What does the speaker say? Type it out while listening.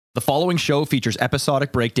The following show features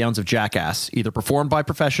episodic breakdowns of Jackass, either performed by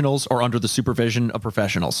professionals or under the supervision of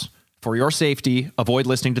professionals. For your safety, avoid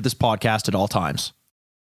listening to this podcast at all times.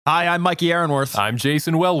 Hi, I'm Mikey Aaronworth. I'm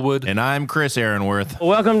Jason Wellwood. And I'm Chris Aaronworth.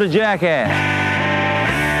 Welcome to Jackass.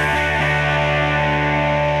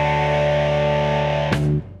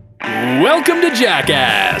 Welcome to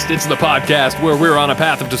Jackass. It's the podcast where we're on a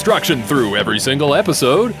path of destruction through every single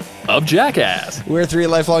episode of Jackass. We're three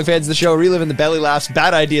lifelong fans of the show, reliving the belly laughs,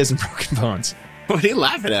 bad ideas, and broken bones. What are you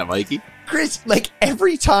laughing at, Mikey? Chris, like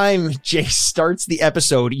every time Jay starts the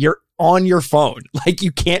episode, you're on your phone. Like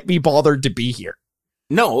you can't be bothered to be here.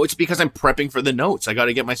 No, it's because I'm prepping for the notes. I got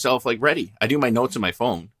to get myself ready. I do my notes on my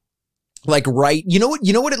phone. Like you know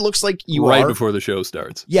what it looks like you right are? before the show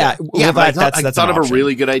starts. Yeah, Yeah, well, but I that's thought an of a option.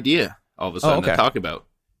 really good idea all of a sudden okay. to talk about.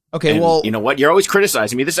 Okay, And well, you know what? You're always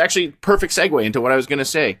criticizing me. This is actually a perfect segue into what I was going to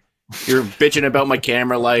say. You're bitching about my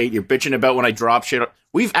camera light. You're bitching about when I drop shit.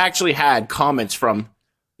 We've actually had comments from,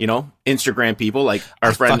 Instagram people like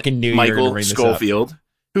our friend fucking knew you were gonna Michael bring this Schofield,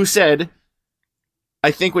 who said,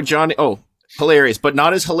 I think when Johnny... Oh, hilarious, but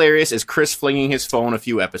not as hilarious as Chris flinging his phone a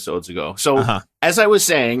few episodes ago. So, as I was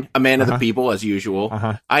saying, a man of the people, as usual,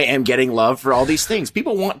 I am getting love for all these things.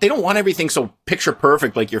 People they don't want everything so picture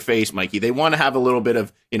perfect like your face, Mikey. They want to have a little bit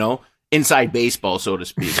of, inside baseball, so to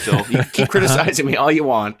speak. So, you keep criticizing me all you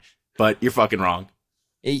want, but you're fucking wrong.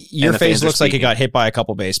 your the face fans are looks like it speaking. got hit by a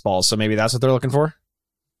couple baseballs, so maybe that's what they're looking for.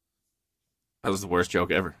 That was the worst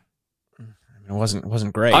joke ever. It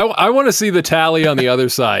wasn't great. I want to see the tally on the other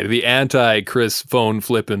side, the anti-Chris phone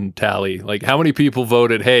flipping tally. Like, how many people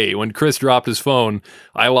voted, hey, when Chris dropped his phone,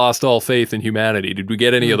 I lost all faith in humanity? Did we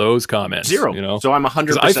get any of those comments? Zero. So I'm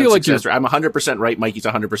 100% I feel like success rate. I'm 100% right. Mikey's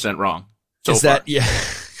 100% wrong. So Is far. that yeah?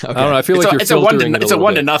 I don't know. I feel like you're it's a one filtering it a to little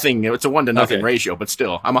one to bit. nothing. It's a 1 to nothing Okay. ratio, but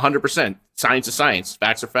still, I'm 100%. Science is science.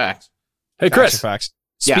 Facts are facts. Hey, Chris, Facts.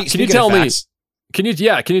 Yeah. Speak- can you speaking of tell me? facts,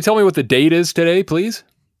 Can you tell me what the date is today, please?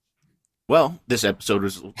 Well, this episode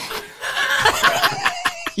was You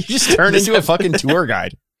just turned into a fucking tour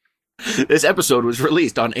guide.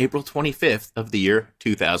 released on April 25th of the year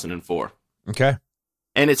 2004. Okay.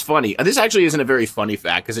 And it's funny. This actually isn't a very funny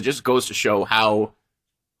fact because it just goes to show how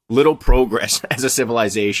little progress as a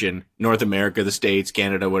civilization North America, the States,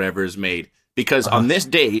 Canada, whatever is made. Because on this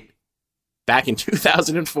date, back in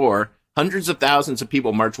 2004, hundreds of thousands of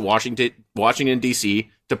people marched Washington, D.C.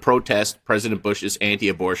 to protest President Bush's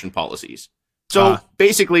anti-abortion policies. So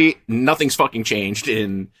basically, nothing's fucking changed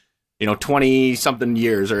in 20-something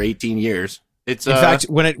years or 18 years. It's In fact,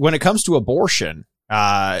 when it comes to abortion,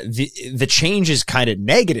 the change is kind of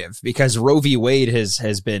negative because Roe v. Wade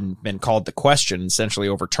has been called the question, essentially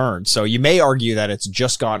overturned. So you may argue that it's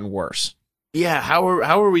just gotten worse. yeah. How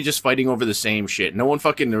are we just fighting over the same shit? No one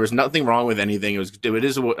fucking. There was nothing wrong with anything. I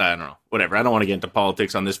don't know. Whatever. I don't want to get into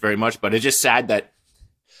politics on this very much, but it's just sad that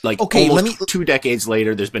almost 2 decades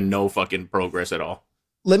later, there's been no fucking progress at all.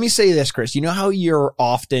 Let me say this, Chris. You know how you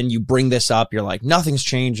bring this up. You're like, nothing's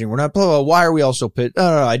changing. We're not, blah, blah, why are we all so pissed?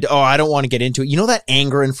 I don't want to get into it. You know that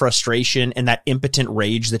anger and frustration and that impotent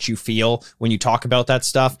rage that you feel when you talk about that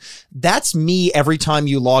stuff? That's me every time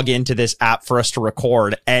you log into this app for us to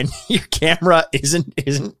record and your camera isn't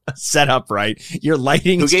set up right. Your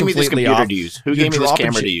lighting Who is gave me this completely computer off. to use? Who You're gave me this dropping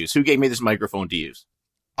camera shit. to use? Who gave me this microphone to use?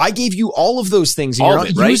 I gave you all of those things and All you're of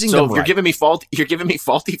not it, right? using So them if right. you're giving me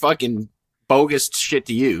faulty fucking bogus shit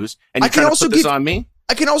to use, and I you're can trying to also put this give- on me.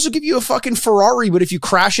 I can also give you a fucking Ferrari, but if you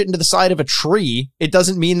crash it into the side of a tree, it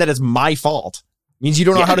doesn't mean that it's my fault. It means you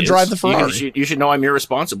don't know how to it drive is. the Ferrari. You should know I'm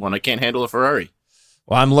irresponsible and I can't handle a Ferrari.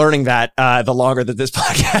 Well, I'm learning that the longer that this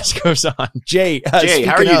podcast goes on. Jay, Jay,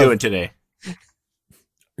 how are you doing today?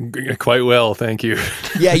 Quite well, thank you.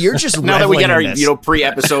 Yeah, you're just Now that we get our reveling in this.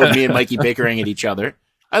 pre-episode, me and Mikey bickering at each other,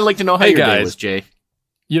 I'd like to know how Hey, your day guys. was, Jay.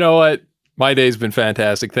 You know what? My day's been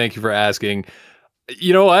fantastic. Thank you for asking.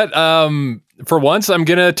 You know what? For once, I'm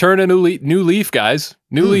gonna turn a new leaf, guys.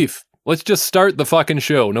 New leaf. Let's just start the fucking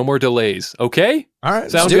show. No more delays. Okay? All right,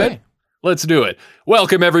 Sound let's do good? it. Let's do it.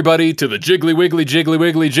 Welcome, everybody, to the Jiggly Wiggly, Jiggly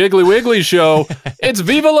Wiggly, Jiggly Wiggly show. It's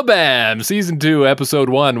Viva La Bam, Season 2, Episode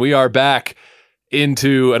 1. We are back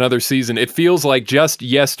into another season. It feels like just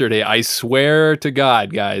yesterday, I swear to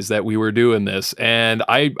God, guys, that we were doing this. And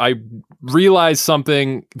I realized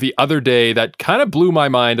something the other day that kind of blew my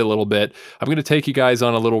mind a little bit. I'm going to take you guys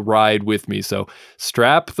on a little ride with me. So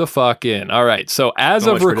strap the fuck in. All right. So as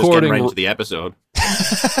So of much for just getting recording... right into the episode.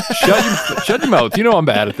 Shut your mouth. You know I'm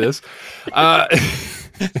bad at this.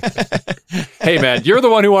 Hey, man, you're the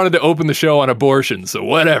one who wanted to open the show on abortion, so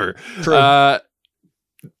whatever. True.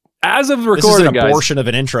 As of This is recording, an guys, abortion of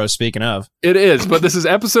an intro, speaking of. it is, but this is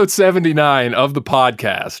episode 79 of the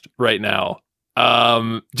podcast right now.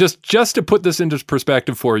 Just to put this into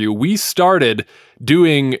perspective for you, we started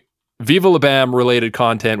doing Viva La Bam related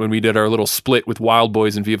content when we did our little split with Wild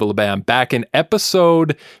Boys and Viva La Bam back in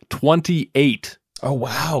episode 28. Oh,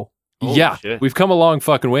 wow. Holy Yeah, shit. we've come a long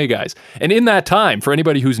fucking way, guys. And in that time, for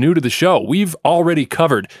anybody who's new to the show, we've already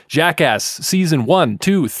covered Jackass season 1,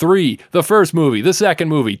 2, 3, the first movie, the second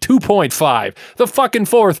movie, 2.5, the fucking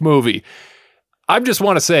fourth movie. I just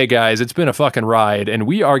want to say, guys, it's been a fucking ride, and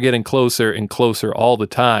we are getting closer and closer all the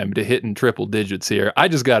time to hitting triple digits here. I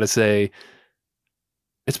just got to say,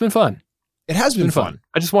 it's been fun. It has been fun.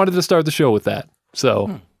 I just wanted to start the show with that.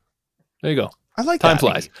 So, there you go. I like Time that.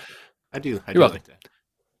 flies. I do welcome. like that.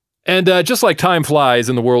 And just like time flies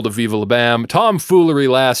in the world of Viva La Bam, tomfoolery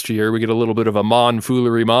last year, we get a little bit of a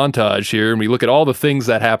mon-foolery montage here, and we look at all the things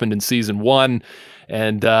that happened in season 1.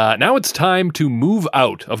 And now it's time to move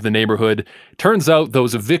out of the neighborhood. Turns out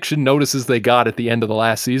those eviction notices they got at the end of the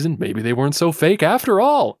last season, maybe they weren't so fake after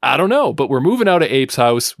all. I don't know, but we're moving out of Ape's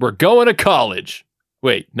house. We're going to college.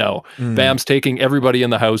 Wait, no. Bam's taking everybody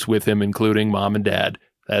in the house with him, including mom and dad.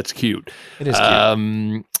 That's cute. It is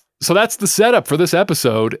cute. So that's the setup for this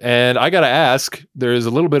episode. And I got to ask, there's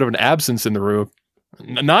a little bit of an absence in the room.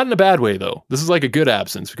 Not in a bad way, though. This is like a good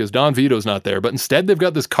absence because Don Vito's not there. But instead, they've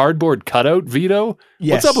got this cardboard cutout Vito.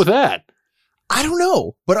 Yes. What's up with that? I don't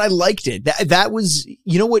know, but I liked it. That was,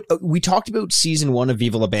 you know what, we talked about season 1 of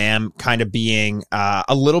Viva La Bam kind of being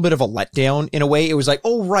a little bit of a letdown in a way. It was like,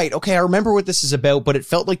 oh, right, okay, I remember what this is about, but it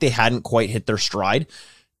felt like they hadn't quite hit their stride.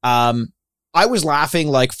 I was laughing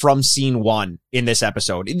like from scene 1 in this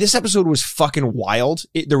episode. This episode was fucking wild.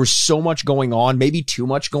 There was so much going on, maybe too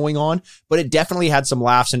much going on, but it definitely had some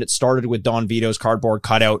laughs, and it started with Don Vito's cardboard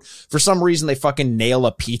cutout. For some reason, they fucking nail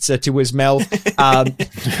a pizza to his mouth. But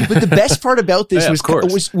the best part about this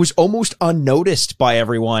was almost unnoticed by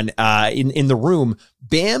everyone in the room.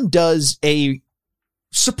 Bam does a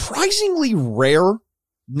surprisingly rare,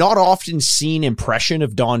 not often seen impression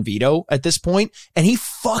of Don Vito at this point, and he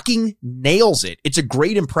fucking nails it. It's a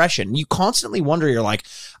great impression. You constantly wonder, you're like,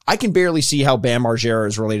 I can barely see how Bam Margera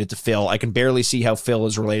is related to Phil. I can barely see how Phil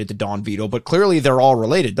is related to Don Vito, but clearly they're all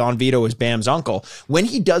related. Don Vito is Bam's uncle. When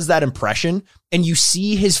he does that impression and you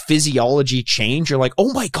see his physiology change, you're like,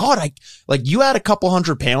 oh my God, you had a couple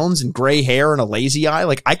 100 pounds and gray hair and a lazy eye.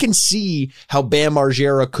 Like, I can see how Bam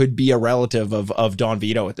Margera could be a relative of Don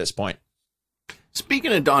Vito at this point.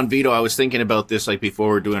 Speaking of Don Vito, I was thinking about this like before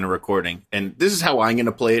we're doing a recording, and this is how I'm going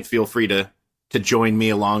to play it. Feel free to join me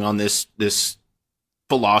along on this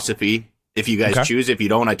philosophy if you guys choose. If you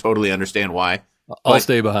don't, I totally understand why. I'll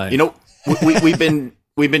stay behind. You know, we've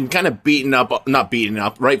been kind of not beaten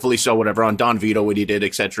up, rightfully so, whatever, on Don Vito, what he did,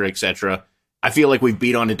 etc., etc. I feel like we've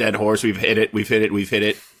beat on a dead horse. We've hit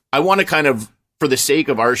it. I want to kind of, for the sake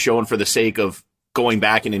of our show and for the sake of going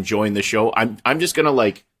back and enjoying the show, I'm just gonna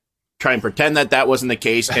like try and pretend that wasn't the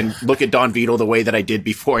case and look at Don Vito the way that I did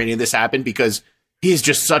before any of this happened, because he is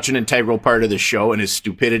just such an integral part of the show and his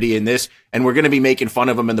stupidity in this, and we're going to be making fun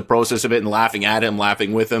of him in the process of it and laughing at him,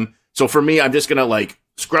 laughing with him. So for me, I'm just going to like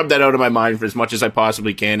scrub that out of my mind for as much as I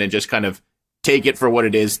possibly can and just kind of take it for what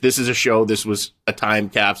it is. This is a show. This was a time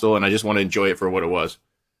capsule, and I just want to enjoy it for what it was,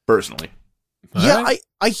 personally. Yeah,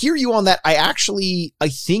 I hear you on that. I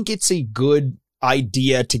think it's a good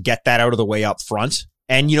idea to get that out of the way up front.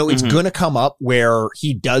 And, you know, it's going to come up where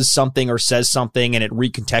he does something or says something and it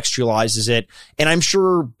recontextualizes it. And I'm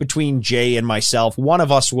sure between Jay and myself, one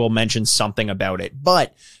of us will mention something about it.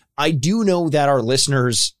 But I do know that our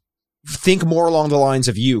listeners think more along the lines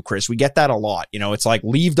of you, Chris. We get that a lot. You know, it's like,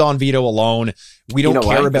 leave Don Vito alone. We don't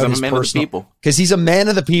care about his personal people. Because he's a man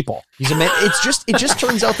of the people. He's a man. It just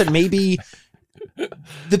turns out that maybe the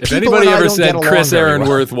if people anybody and I ever don't said get Chris along very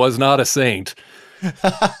Aaronworth was not a saint,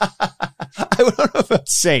 I don't know about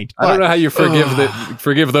saint. I don't know how you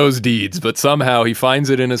forgive those deeds, but somehow he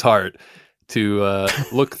finds it in his heart to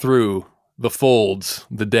look through the folds,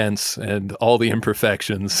 the dents, and all the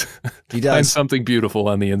imperfections. He does find something beautiful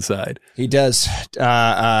on the inside. He does.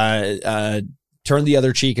 Turn the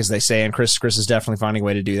other cheek, as they say, and Chris is definitely finding a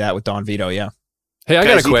way to do that with Don Vito. Yeah. Hey, I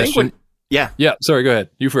got a question. Yeah. Sorry, go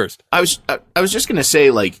ahead. You first. I was just gonna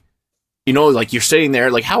say, like, you know, like you're sitting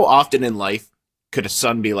there, like, how often in life could a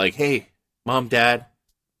son be like, hey, Mom, Dad,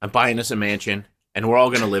 I'm buying us a mansion and we're all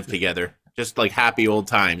going to live together. Just like happy old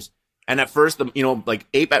times. And at first, you know, like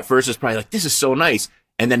Ape at first is probably like, this is so nice.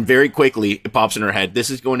 And then very quickly it pops in her head, this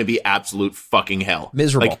is going to be absolute fucking hell.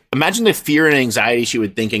 Miserable. Like, imagine the fear and anxiety she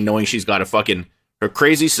would thinking, knowing she's got her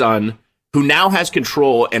crazy son who now has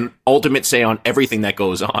control and ultimate say on everything that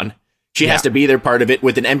goes on. She has to be there, part of it,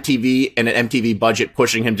 with an MTV and an MTV budget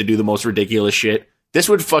pushing him to do the most ridiculous shit. This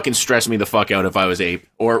would fucking stress me the fuck out if I was Abe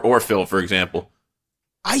or Phil, for example.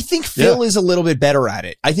 I think Phil is a little bit better at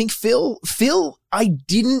it. I think Phil, I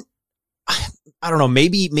don't know.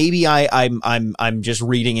 Maybe I'm just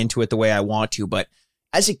reading into it the way I want to, but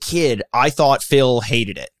as a kid, I thought Phil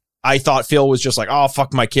hated it. I thought Phil was just like, oh,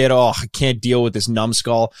 fuck my kid. Oh, I can't deal with this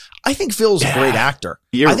numbskull. I think Phil's a great actor.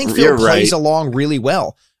 I think Phil plays along really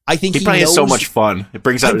well. I think he probably has so much fun. It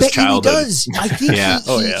brings out his childhood. He does. I think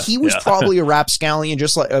he was probably a rapscallion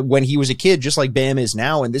just like when he was a kid, just like Bam is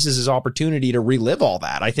now. And this is his opportunity to relive all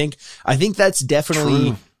that. I think that's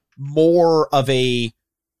definitely more of a,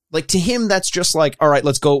 like, to him, that's just like, all right,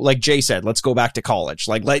 let's go. Like Jay said, let's go back to college.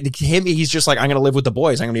 Like him, he's just like, I'm going to live with the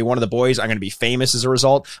boys. I'm going to be one of the boys. I'm going to be famous as a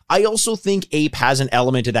result. I also think Ape has an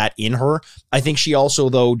element of that in her. I think she also,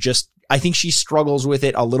 though, I think she struggles with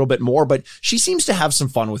it a little bit more, but she seems to have some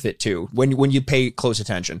fun with it too when you pay close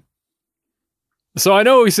attention. So I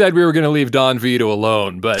know we said we were going to leave Don Vito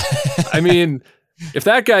alone, but I mean, if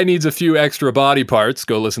that guy needs a few extra body parts,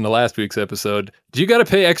 go listen to last week's episode. Do you got to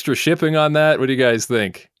pay extra shipping on that? What do you guys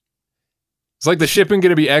think? It's like the shipping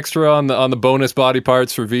going to be extra on the bonus body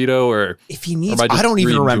parts for Vito, or if he needs, I don't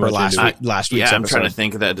even remember last week's episode. Yeah, I'm trying to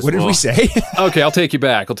think of that. What did we say? Okay, I'll take you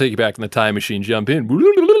back. in the time machine. Jump in.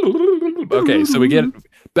 Okay, so we get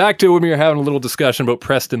back to when we were having a little discussion about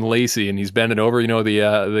Preston Lacey, and he's bending over. You know, the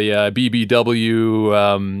BBW.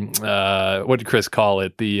 What did Chris call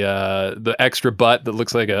it? The extra butt that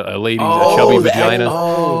looks like a lady's chubby vagina.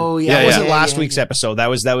 That wasn't last week's episode. That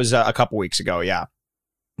was a couple weeks ago. Yeah.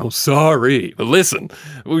 Oh, sorry. But listen,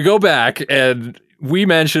 we go back and we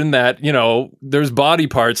mentioned that, you know, there's body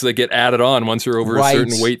parts that get added on once you're over a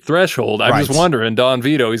certain weight threshold. I'm just wondering, Don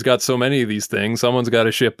Vito, he's got so many of these things. Someone's got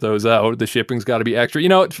to ship those out. The shipping's got to be extra. You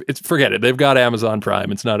know, forget it. They've got Amazon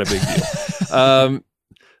Prime. It's not a big deal.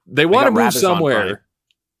 They want to move somewhere. Prime.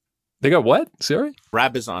 They got what? Sorry?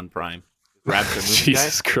 Rabizon Prime.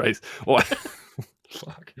 Jesus Christ. What?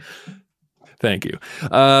 Fuck. Thank you.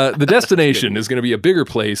 The destination is going to be a bigger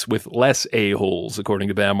place with less a-holes, according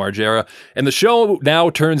to Bam Margera. And the show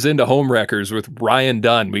now turns into home wreckers with Ryan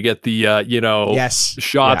Dunn. We get the,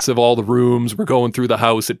 shots of all the rooms. We're going through the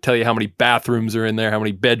house. It tell you how many bathrooms are in there, how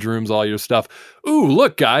many bedrooms, all your stuff. Ooh,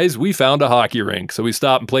 look, guys, we found a hockey rink. So we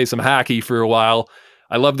stop and play some hockey for a while.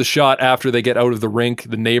 I love the shot after they get out of the rink,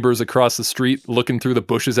 the neighbors across the street looking through the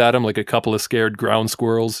bushes at them like a couple of scared ground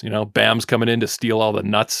squirrels. You know, Bam's coming in to steal all the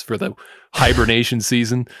nuts for the hibernation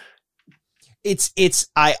season.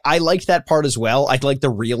 I liked that part as well. I like the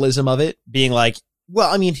realism of it being like,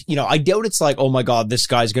 well, I mean, you know, I doubt it's like, oh my God, this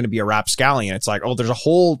guy's going to be a rapscallion. It's like, oh, there's a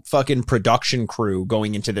whole fucking production crew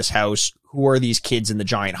going into this house. Who are these kids in the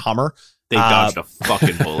giant Hummer? They dodged a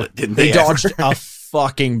fucking bullet, didn't they? They dodged a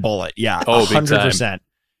fucking bullet. Yeah. 100%.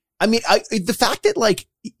 I mean, the fact that, like,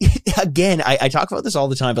 again, I talk about this all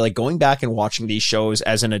the time, but like going back and watching these shows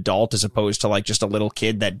as an adult, as opposed to like just a little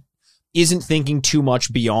kid that isn't thinking too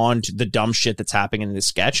much beyond the dumb shit that's happening in this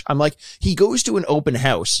sketch. I'm like, he goes to an open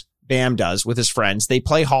house. Bam does with his friends. They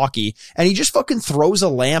play hockey and he just fucking throws a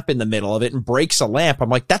lamp in the middle of it and breaks a lamp. I'm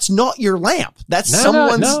like, that's not your lamp. That's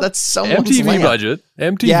someone's MTV lamp. budget.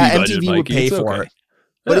 MTV would pay for okay. it.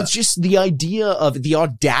 But it's just the idea of the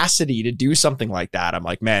audacity to do something like that. I'm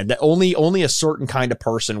like, man, that only a certain kind of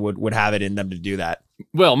person would have it in them to do that.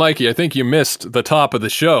 Well, Mikey, I think you missed the top of the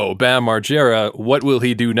show. Bam Margera, what will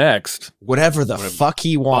he do next? Whatever the fuck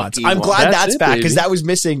he wants. I'm glad that's back because that was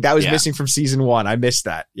missing. That was missing from season 1. I missed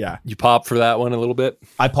that. Yeah. You popped for that one a little bit?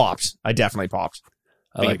 I popped. I definitely popped.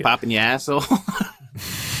 I like popping your asshole.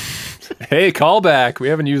 Hey, callback. We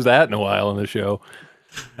haven't used that in a while on the show.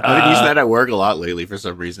 I've been using that at work a lot lately for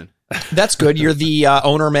some reason. That's good. You're the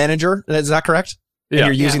owner-manager. Is that correct? Yeah. And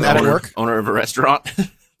you're using that at work? Owner of a restaurant.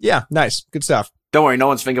 Yeah, nice. Good stuff. Don't worry, no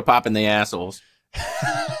one's finger popping the assholes.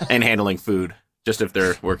 And handling food, just if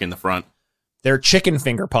they're working the front. They're chicken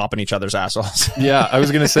finger popping each other's assholes. Yeah, I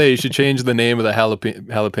was going to say you should change the name of the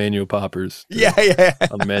jalapeno poppers. Yeah.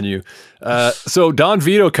 On the menu. So Don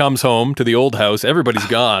Vito comes home to the old house. Everybody's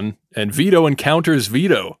gone. And Vito encounters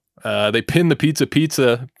Vito. They pin the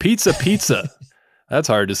pizza. That's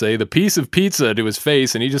hard to say. The piece of pizza to his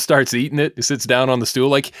face, and he just starts eating it. He sits down on the stool.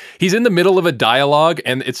 Like, he's in the middle of a dialogue,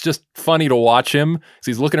 and it's just funny to watch him.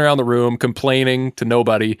 So he's looking around the room, complaining to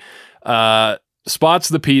nobody. Spots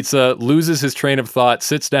the pizza, loses his train of thought,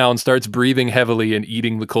 sits down, starts breathing heavily and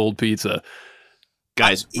eating the cold pizza.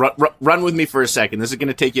 Guys, run with me for a second. This is going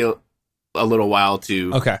to take you a little while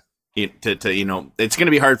to... Okay. To you know, it's going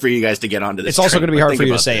to be hard for you guys to get onto this. It's also going to be hard for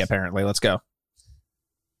you to say, apparently. Let's go.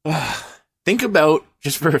 Think about,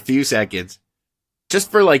 just for a few seconds, just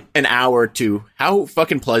for like an hour or two, how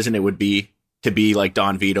fucking pleasant it would be to be like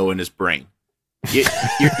Don Vito in his brain.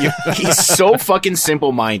 He's so fucking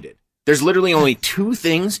simple-minded. There's literally only two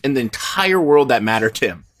things in the entire world that matter to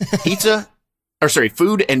him.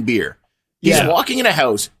 Food and beer. He's walking in a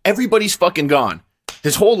house. Everybody's fucking gone.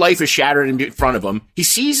 His whole life is shattered in front of him. He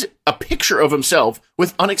sees a picture of himself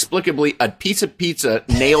with inexplicably a piece of pizza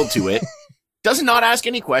nailed to it. Does not ask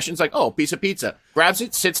any questions, like, oh, piece of pizza. Grabs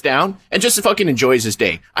it, sits down, and just fucking enjoys his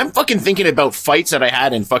day. I'm fucking thinking about fights that I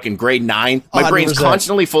had in fucking grade 9. My 100%. Brain's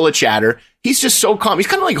constantly full of chatter. He's just so calm. He's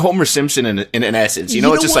kind of like Homer Simpson in an essence. You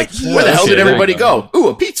know, it's just what? Like, where the hell did everybody go? Ooh,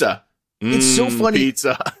 a pizza. It's so funny.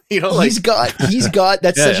 Pizza. You know, like he's got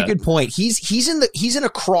that's such a good point. He's in a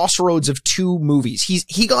crossroads of two movies.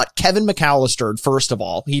 He got Kevin McAllister first of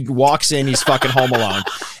all. He walks in, he's fucking Home Alone.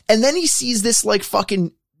 And then he sees this like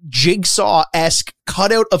fucking Jigsaw-esque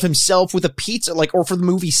cutout of himself with a pizza, like, or for the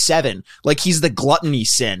movie Seven, like he's the gluttony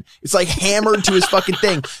sin. It's like hammered to his fucking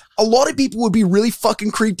thing. A lot of people would be really fucking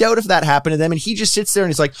creeped out if that happened to them, and he just sits there and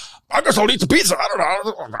he's like, I guess I'll eat the pizza. I don't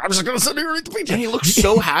know. I'm just gonna sit here and eat the pizza. And he looks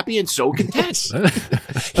so happy and so content.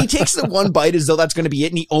 He takes the one bite as though that's gonna be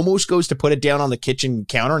it, and he almost goes to put it down on the kitchen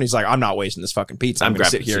counter, and he's like, I'm not wasting this fucking pizza. I'm gonna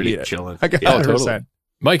sit here and eat it. Chilling. Totally.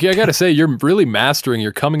 Mikey, I got to say, you're really mastering.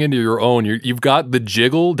 You're coming into your own. You've got the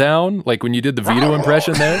jiggle down, like when you did the Vito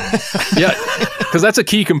impression there. Yeah, because that's a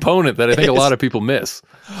key component that I think a lot of people miss.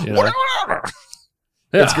 You know?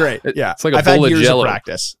 It's great. Yeah, it's like a I've bowl had of years Jello. of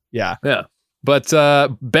practice. Yeah. But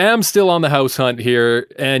Bam's still on the house hunt here,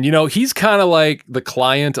 and you know he's kind of like the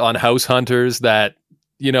client on House Hunters that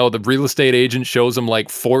the real estate agent shows him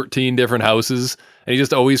like 14 different houses. And he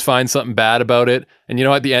just always finds something bad about it. And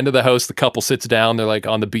at the end of the house, the couple sits down. They're like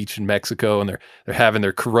on the beach in Mexico, and they're having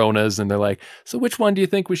their Coronas, and they're like, "So which one do you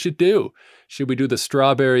think we should do? Should we do the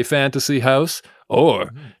strawberry fantasy house,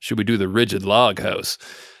 or should we do the rigid log house?"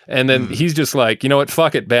 And then he's just like, "You know what?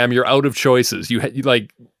 Fuck it, Bam. You're out of choices. You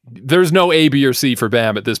like, there's no A, B, or C for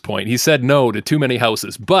Bam at this point." He said no to too many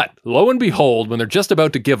houses. But lo and behold, when they're just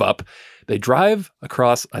about to give up, they drive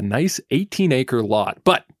across a nice 18-acre lot.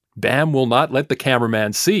 But Bam will not let the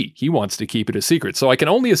cameraman see. He wants to keep it a secret. So I can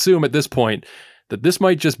only assume at this point that this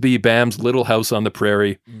might just be Bam's little house on the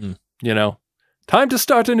prairie. Time to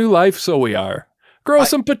start a new life, so we are. Grow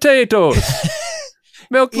some potatoes.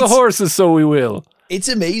 Milk the horses, so we will. It's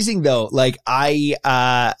amazing though. Like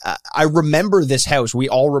I remember this house. We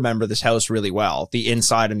all remember this house really well. The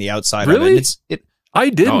inside and the outside. Really? Of it. I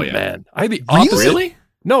didn't, man. I had the opposite. Really?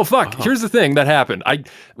 No, fuck. Here's the thing that happened.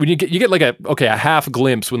 When you get like a half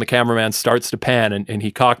glimpse when the cameraman starts to pan and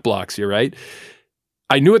he cock blocks you, right?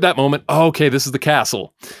 I knew at that moment, okay, this is the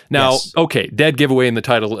castle. Now, okay, dead giveaway in the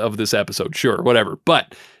title of this episode, sure, whatever.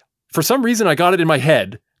 But for some reason, I got it in my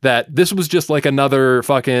head that this was just like another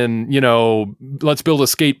fucking, let's build a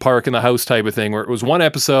skate park in the house type of thing, where it was one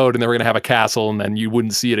episode and they were going to have a castle and then you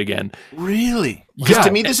wouldn't see it again. Really? Because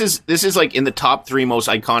to me, this is like in the top 3 most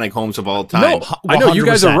iconic homes of all time. No, I know you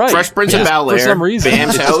guys are right. Fresh Prince of Bel-Air, for some reason.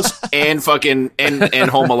 Bam's house, and fucking and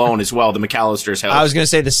Home Alone as well, the McAllister's house. I was going to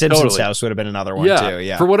say the Simpsons house would have been another one too.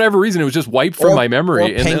 Yeah. For whatever reason, it was just wiped from my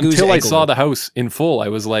memory. And until I saw the house in full, I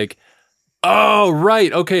was like, oh,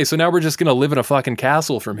 right. Okay, so now we're just going to live in a fucking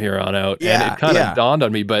castle from here on out. Yeah, and it kind of dawned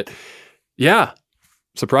on me, but yeah.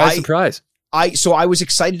 Surprise. So I was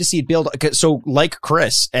excited to see it build. So like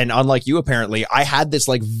Chris, and unlike you apparently, I had this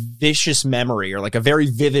like vicious memory, or like a very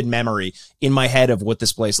vivid memory in my head of what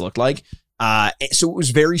this place looked like. So it was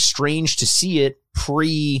very strange to see it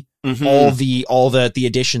pre all the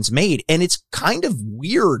additions made. And it's kind of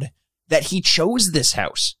weird that he chose this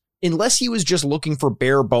house. Unless he was just looking for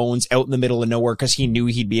bare bones out in the middle of nowhere because he knew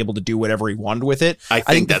he'd be able to do whatever he wanted with it. I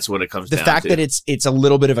think that's what it comes down to. The fact that it's a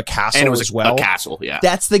little bit of a castle and it was as well. A castle, yeah.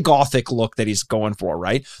 That's the gothic look that he's going for,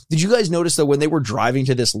 right? Did you guys notice that when they were driving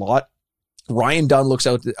to this lot, Ryan Dunn looks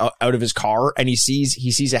out of his car and he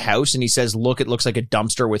sees a house and he says, "Look, it looks like a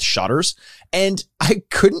dumpster with shutters." And I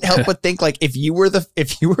couldn't help but think, like, if you were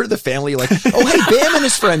the family, like, "Oh, hey, Bam and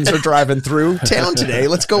his friends are driving through town today.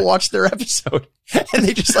 Let's go watch their episode." And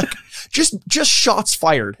they just like just shots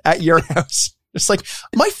fired at your house. It's like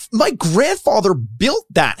my grandfather built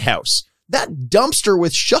that house. That dumpster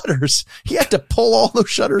with shutters. He had to pull all those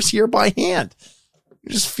shutters here by hand.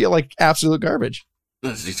 You just feel like absolute garbage.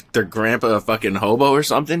 Their grandpa a fucking hobo or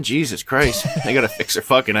something? Jesus Christ. They gotta fix their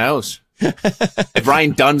fucking house. If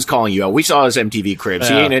Ryan Dunn's calling you out, we saw his MTV Cribs.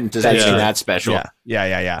 He ain't into anything that special.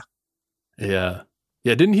 Yeah.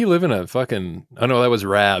 Yeah, didn't he live in a fucking... Oh, no, that was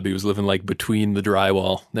Rab. He was living, like, between the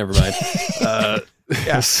drywall. Never mind.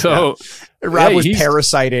 Rab was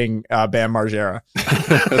parasiting Bam Margera.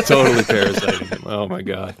 Totally parasiting him. Oh, my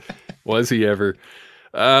God. Was he ever...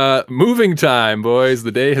 Moving time, boys.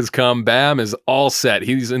 The day has come. Bam is all set.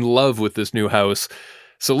 He's in love with this new house.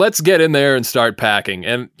 So let's get in there and start packing.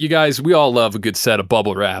 And you guys, we all love a good set of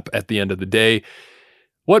bubble wrap at the end of the day.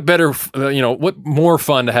 What better, what more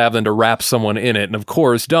fun to have than to wrap someone in it? And of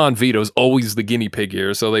course, Don Vito's always the guinea pig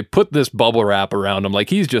here. So they put this bubble wrap around him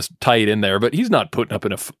like he's just tight in there, but he's not putting up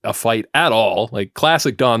in a fight at all. Like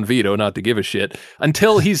classic Don Vito, not to give a shit.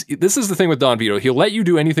 Until this is the thing with Don Vito. He'll let you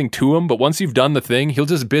do anything to him, but once you've done the thing, he'll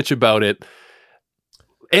just bitch about it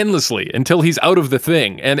endlessly until he's out of the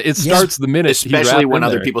thing. And it starts the minute especially when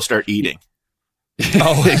other people start eating.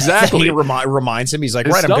 Oh, exactly. He reminds him. He's like,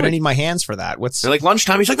 right, I'm going to need my hands for that. They're like,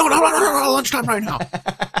 lunchtime. He's like, no, lunchtime right now.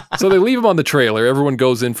 So they leave him on the trailer. Everyone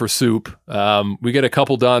goes in for soup. We get a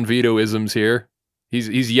couple Don Vito-isms here.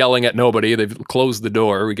 He's yelling at nobody. They've closed the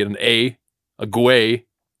door. We get an A Gway,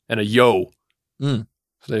 and a yo. So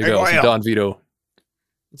there you go. So Don Vito.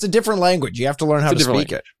 It's a different language. You have to learn how to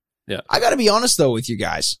speak it. Yeah. I got to be honest, though, with you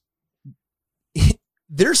guys.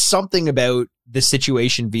 There's something about the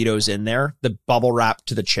situation Vito's in there, the bubble wrap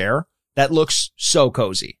to the chair, that looks so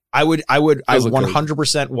cozy. I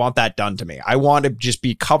 100% want that done to me. I want to just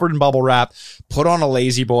be covered in bubble wrap, put on a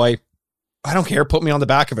lazy boy. I don't care. Put me on the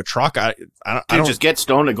back of a truck. I don't just get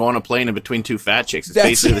stoned and go on a plane in between two fat chicks. It's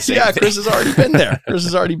basically the same thing. Chris has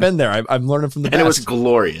already been there. I'm learning from the best. And it was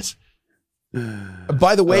glorious.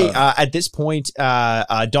 By the way, at this point,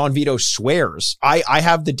 Don Vito swears. I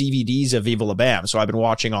have the DVDs of Viva La Bam, so I've been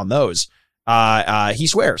watching on those. He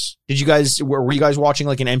swears. Were you guys watching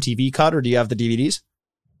like an MTV cut, or do you have the DVDs?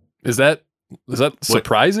 Is that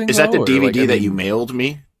surprising? Is that the DVD that you mailed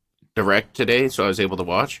me direct today, so I was able to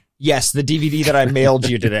watch? Yes, the DVD that I mailed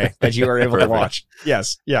you today that you were able to watch.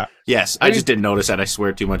 Yes, yeah. Yes, I just didn't notice that. I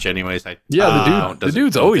swear too much anyways. The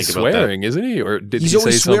dude's always swearing, isn't he? Or did he's he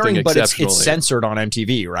always say something swearing, but exceptional? it's censored on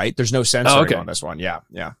MTV, right? There's no censoring on this one. Yeah.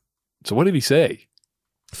 So what did he say?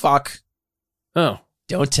 Fuck. Oh.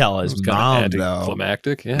 Don't tell his mom, though.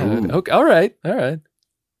 Climactic? Yeah. Okay. All right.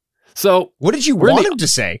 So what did you want him to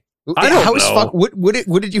say? I don't know. Fuck,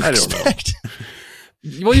 what did you expect?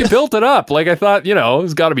 Well, you built it up. Like I thought,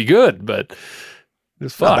 it's got to be good, but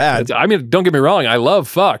it's fuck. Not bad. Don't get me wrong. I love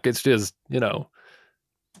fuck. It's just,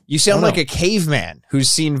 You sound like a caveman who's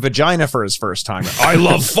seen vagina for his first time. I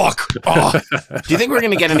love fuck. Oh. Do you think we're going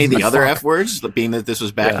to get any of the other F words, being that this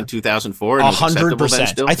was back in 2004?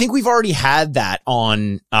 100%. I think we've already had that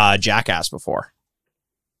on Jackass before.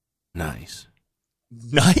 Nice.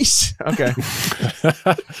 Okay.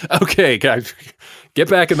 Okay, guys. Get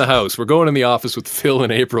back in the house. We're going in the office with Phil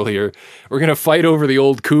and April here. We're going to fight over the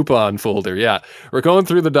old coupon folder. Yeah. We're going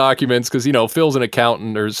through the documents because, Phil's an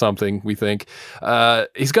accountant or something, we think.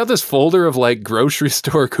 He's got this folder of like grocery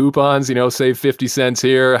store coupons, save 50 cents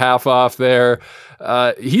here, half off there.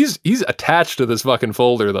 He's attached to this fucking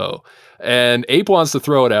folder though. And Ape wants to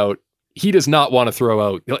throw it out. He does not want to throw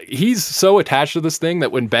out. He's so attached to this thing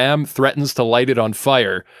that when Bam threatens to light it on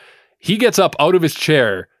fire, he gets up out of his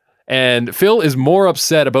chair. And Phil is more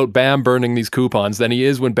upset about Bam burning these coupons than he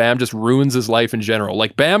is when Bam just ruins his life in general.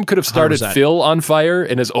 Like Bam could have started 100%. Phil on fire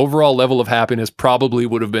and his overall level of happiness probably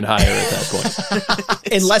would have been higher at that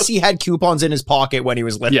point. Unless he had coupons in his pocket when he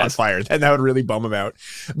was lit on fire. Then that would really bum him out.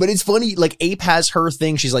 But it's funny, like Ape has her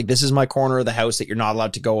thing. She's like, this is my corner of the house that you're not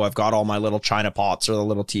allowed to go. I've got all my little china pots or the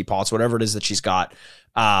little teapots, whatever it is that she's got.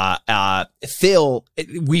 Phil,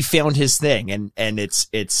 we found his thing and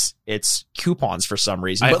it's coupons for some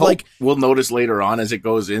reason. But like we'll notice later on as it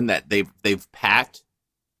goes in that they've packed,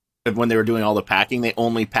 when they were doing all the packing, they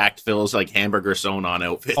only packed Phil's like hamburger sewn on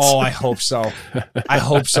outfits. Oh, I hope so.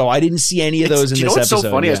 I didn't see any of those in this episode. It's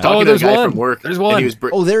so funny. I was talking to a guy from work. There's one.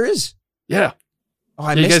 There is. Yeah. Oh,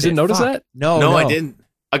 I missed it. You guys didn't notice Fuck. that? No, I didn't.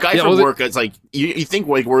 A guy from work, it's like, you think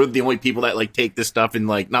like we're the only people that like take this stuff and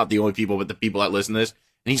like, not the only people, but the people that listen to this.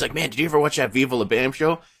 And he's like, man, did you ever watch that Viva La Bam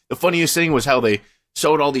show? The funniest thing was how they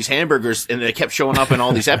sewed all these hamburgers and they kept showing up in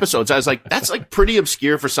all these episodes. I was like, that's like pretty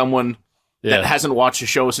obscure for someone that hasn't watched the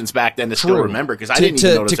show since back then to still remember, because I didn't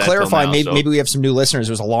even notice that. To clarify, maybe we have some new listeners.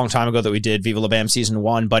 It was a long time ago that we did Viva La Bam season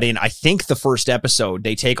 1, but in I think the first episode,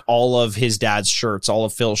 they take all of his dad's shirts, all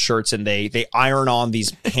of Phil's shirts, and they iron on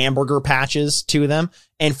these hamburger patches to them.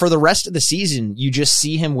 And for the rest of the season, you just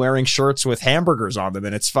see him wearing shirts with hamburgers on them,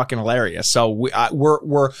 and it's fucking hilarious. So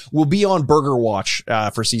we'll be on Burger Watch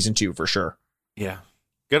for season 2 for sure. Yeah,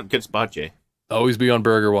 good spot, Jay. Always be on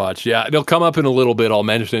Burger Watch. Yeah, it'll come up in a little bit. I'll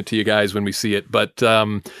mention it to you guys when we see it. But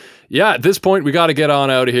at this point, we got to get on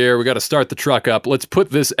out of here. We got to start the truck up. Let's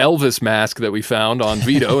put this Elvis mask that we found on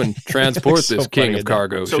Vito and transport this king of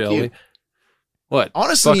cargo, shall we? What?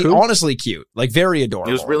 Honestly, Fuck who? honestly cute. Like very adorable.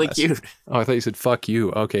 It was really in this. cute. Oh, I thought you said fuck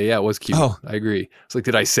you. Okay, yeah, it was cute. Oh. I agree. It's like,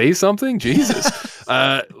 did I say something? Jesus.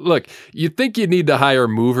 Look, you'd think you'd need to hire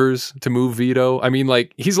movers to move Vito. I mean,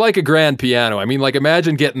 like, he's like a grand piano. I mean, like,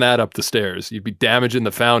 imagine getting that up the stairs. You'd be damaging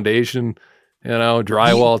the foundation,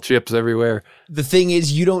 drywall chips everywhere. The thing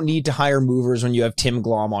is, you don't need to hire movers when you have Tim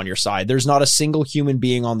Glom on your side. There's not a single human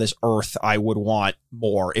being on this earth I would want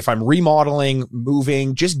more. If I'm remodeling,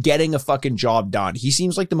 moving, just getting a fucking job done. He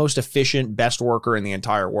seems like the most efficient, best worker in the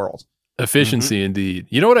entire world. Efficiency, indeed.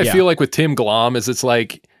 You know what I feel like with Tim Glom is it's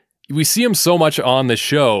like we see him so much on the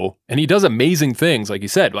show and he does amazing things. Like you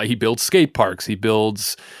said, like he builds skate parks, he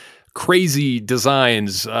builds crazy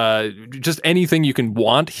designs, just anything you can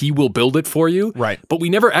want, he will build it for you. Right. But we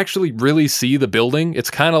never actually really see the building. It's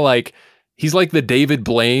kind of like he's like the David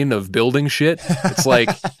Blaine of building shit. It's like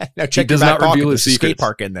Now he does not reveal his skate secrets.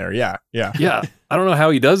 park in there. Yeah. Yeah. I don't know how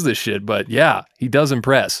he does this shit, but yeah, he does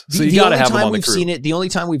impress. So you The got to only have him time on the we've crew. seen it, the only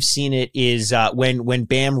time we've seen it is when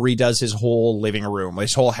Bam redoes his whole living room,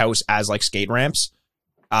 his whole house as like skate ramps.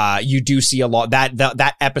 You do see a lot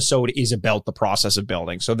that episode is about the process of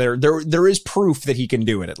building. So there is proof that he can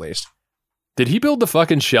do it at least. Did he build the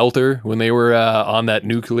fucking shelter when they were on that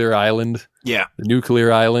nuclear island? Yeah. The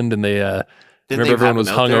nuclear island, and they Didn't remember they everyone have was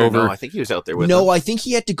him out there? hungover. No, I think he was out there with No, them. I think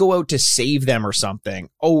he had to go out to save them or something.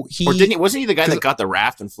 Oh, Or didn't he? Wasn't he the guy that got the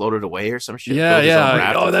raft and floated away or some shit? Yeah, Built his own yeah.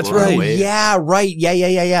 raft Oh, and that's floated right. away. Yeah, right.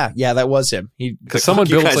 Yeah, that was him. He Because someone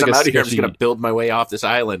You built guys, like I'm a out of here. I'm just sketchy- gonna build my way off this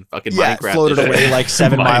island. Fucking Minecraft. floated this shit. away like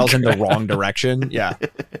 7 miles in the Minecraft. wrong direction. Yeah.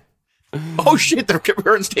 Oh shit! The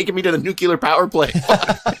current's taking me to the nuclear power plant.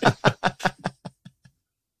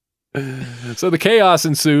 So the chaos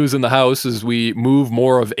ensues in the house as we move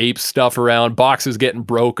more of Ape's stuff around. Boxes getting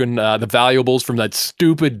broken. The valuables from that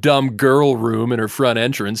stupid, dumb girl room in her front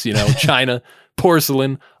entrance. China,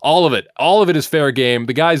 porcelain, all of it. All of it is fair game.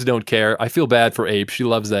 The guys don't care. I feel bad for Ape. She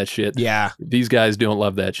loves that shit. Yeah. These guys don't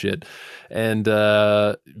love that shit. And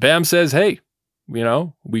Bam says, hey,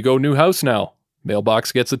 we go new house now.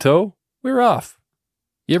 Mailbox gets a tow. We're off.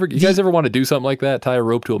 You guys ever want to do something like that? Tie a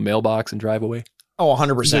rope to a mailbox and drive away? Oh, It's like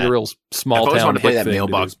a 100%. real I've small always town wanted to play hick that thing to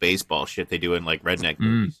mailbox do. baseball shit they do in like redneck Mm.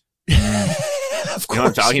 movies. Of You know what I'm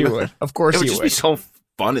course talking you about? would. Of course It would you just would. be so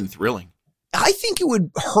fun and thrilling. I think it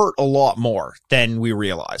would hurt a lot more than we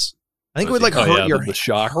realize. I think it would like Oh, hurt yeah, your the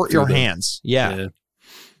shock hurt through your the- hands. Yeah.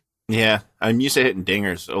 Yeah, I'm used to hitting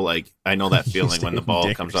dingers, so like I know that feeling Used to when the hitting ball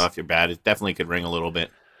dingers. comes off your bat. It definitely could ring a little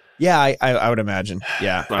bit. Yeah, I would imagine.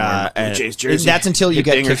 Yeah. I'm wearing my Blue And Jays jersey. that's until you Hit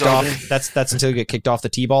get dingers kicked all off. day. That's until you get kicked off the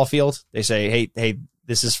T-ball field. They say, hey,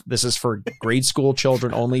 this is for grade school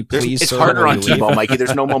children only. Please, It's sir, harder when on you leave." T-ball, Mikey.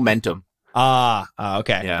 There's no momentum. Okay.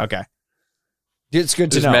 Yeah. Okay. It's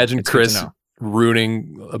good to Just know. imagine It's good to Chris know.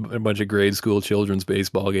 ruining a bunch of grade school children's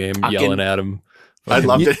baseball game, Fucking- yelling at him. I'd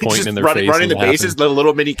love to pointing just in their running face and the laughing. bases, the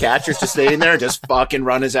little mini catchers to stay in there, and just fucking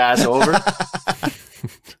run his ass over.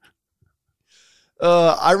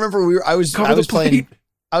 I remember I was Cover the playing. plate.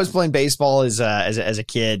 I was playing baseball as a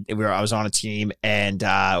kid. I was on a team, and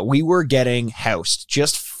we were getting housed,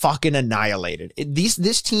 just fucking annihilated.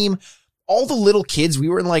 This team, all the little kids, we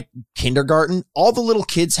were in like kindergarten. All the little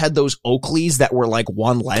kids had those Oakleys that were like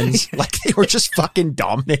one lens, like they were just fucking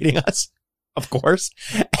dominating us. Of course.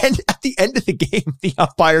 And at the end of the game, the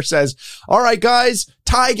umpire says, all right, guys,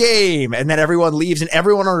 tie game. And then everyone leaves and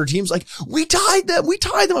everyone on our team's like, we tied them.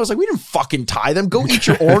 I was like, we didn't fucking tie them. Go eat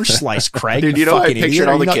your orange slice, Craig. Dude, you know what I fucking pictured idiot.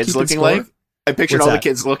 all Are the you not kids keeping looking score? like? I pictured What's all that? the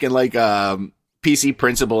kids looking like PC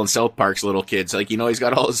Principal in South Park's little kids. Like, he's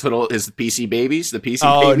got all his PC babies, the PC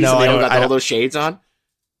Oh, babies, no, and they I all don't- got I all don't- those shades on.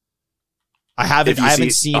 I haven't If you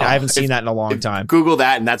see- I haven't if- seen that in a long time. Google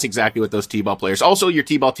that, and that's exactly what those T-ball players. Also, your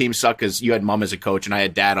T-ball team suck because you had mom as a coach, and I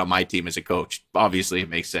had dad on my team as a coach. Obviously, it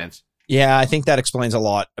makes sense. Yeah, I think that explains a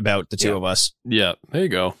lot about the two Yeah. of us. Yeah, there you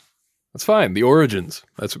go. That's fine. The origins.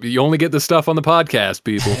 You only get the stuff on the podcast,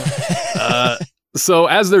 people. So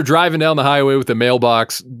as they're driving down the highway with the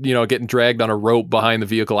mailbox, getting dragged on a rope behind the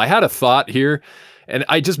vehicle, I had a thought here. And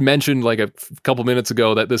I just mentioned like a couple minutes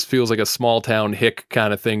ago that this feels like a small town hick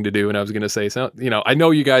kind of thing to do. And I was going to say, so, I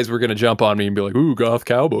know you guys were going to jump on me and be like, ooh, goth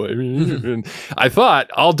cowboy. And I thought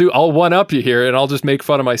I'll one up you here and I'll just make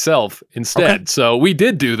fun of myself instead. Okay. So we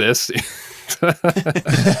did do this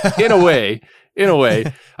in a way.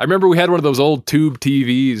 I remember we had one of those old tube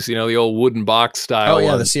TVs, the old wooden box style. Oh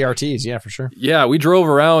yeah, the ones. CRTs, yeah, for sure. Yeah, we drove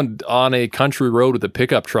around on a country road with a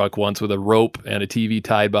pickup truck once with a rope and a TV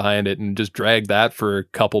tied behind it and just dragged that for a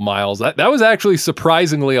couple miles. That was actually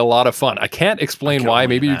surprisingly a lot of fun. I can't explain why.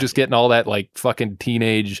 Maybe you're just getting all that like fucking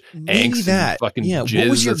teenage Maybe angst that. and fucking Yeah, jizz what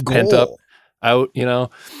was your that's pent up goal? out,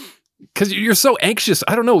 Because you're so anxious.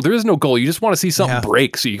 I don't know. There is no goal. You just want to see something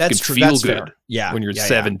break so you can feel good. Fair. Yeah. When you're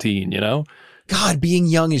 17, you know? God, being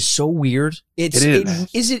young is so weird. It is.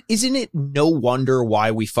 Isn't it no wonder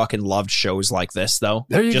why we fucking loved shows like this, though?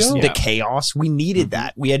 There you just go. The chaos. We needed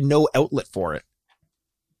that. We had no outlet for it.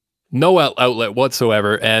 No outlet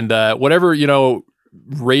whatsoever. And whatever, you know,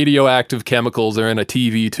 radioactive chemicals are in a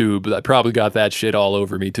TV tube, I probably got that shit all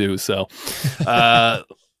over me too. So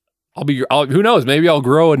who knows? Maybe I'll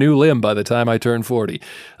grow a new limb by the time I turn 40.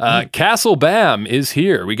 Castle Bam is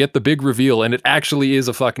here. We get the big reveal, and it actually is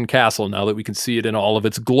a fucking castle now that we can see it in all of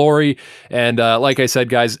its glory. And like I said,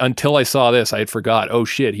 guys, until I saw this, I had forgot, oh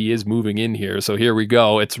shit, he is moving in here. So here we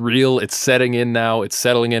go. It's real. It's setting in now. It's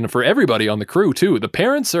settling in for everybody on the crew too. The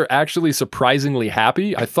parents are actually surprisingly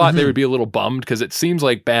happy. I thought they would be a little bummed because it seems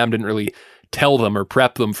like Bam didn't really tell them or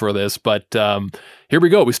prep them for this. But here we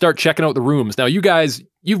go. We start checking out the rooms. Now, you guys,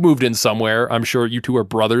 you've moved in somewhere. I'm sure you two are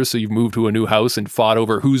brothers, so you've moved to a new house and fought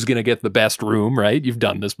over who's going to get the best room, right? You've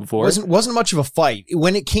done this before. Wasn't much of a fight.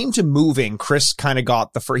 When it came to moving, Chris kind of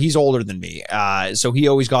got the first. He's older than me, so he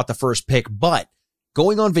always got the first pick. But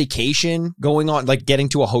going on vacation, like getting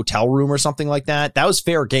to a hotel room or something like that, that was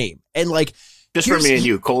fair game. And like, just for me and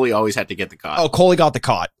you, Coley always had to get the cot. Oh, Coley got the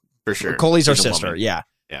cot. For sure. Coley's our sister. Woman. Yeah.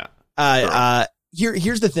 Yeah.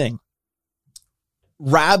 Here's the thing.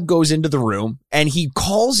 Rab goes into the room and he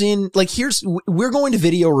calls in, like, we're going to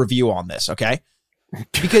video review on this, okay?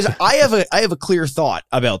 Because I have a clear thought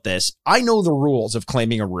about this. I know the rules of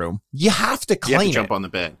claiming a room. You have to claim it. Jump on the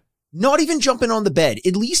bed. Not even jumping on the bed.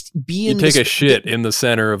 At least be in. You take a shit in the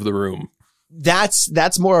center of the room.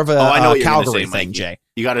 That's more of a Calgary thing, Jay.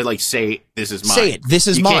 You got to like say this is mine. Say it. This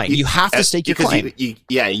is mine. You have to stake your claim.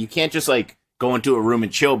 You can't just like go into a room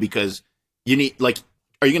and chill because you need like.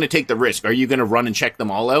 Are you going to take the risk? Are you going to run and check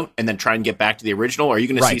them all out and then try and get back to the original? Or are you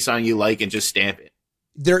going to see something you like and just stamp it?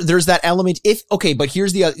 There's that element. But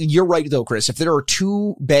here's you're right though, Chris. If there are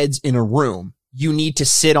two beds in a room, you need to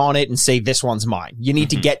sit on it and say, this one's mine. You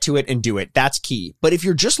need to get to it and do it. That's key. But if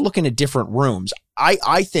you're just looking at different rooms,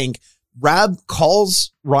 I think Rab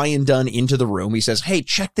calls Ryan Dunn into the room. He says, hey,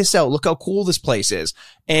 check this out. Look how cool this place is.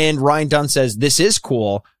 And Ryan Dunn says, this is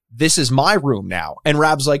cool. This is my room now. And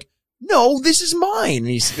Rab's like, no, this is mine.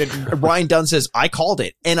 And Ryan Dunn says, I called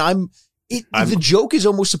it. And the joke is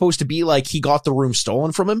almost supposed to be like he got the room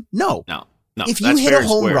stolen from him. No. If you hit a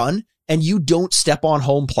home run and you don't step on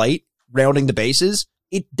home plate, rounding the bases,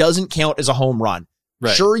 it doesn't count as a home run.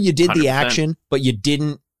 Right. Sure, you did 100%. The action, but you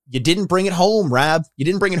didn't bring it home, Rab. You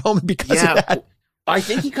didn't bring it home because of that. I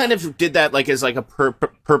think he kind of did that like as like a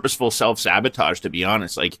purposeful self-sabotage, to be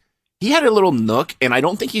honest. Like, he had a little nook, and I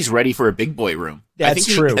don't think he's ready for a big boy room. That's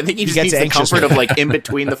true. I think he just needs the comfort of like in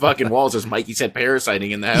between the fucking walls, as Mikey said, parasiting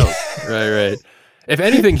in the house. Right. If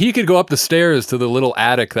anything, he could go up the stairs to the little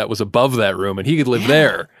attic that was above that room, and he could live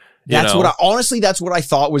there. That's what I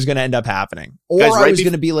thought was going to end up happening. Or guys, I was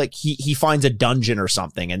going to be like, he finds a dungeon or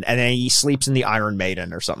something, and then he sleeps in the Iron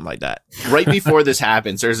Maiden or something like that. Right before this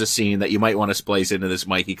happens, there's a scene that you might want to splice into this,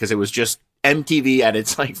 Mikey, because it was just MTV at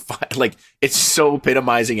its like it's so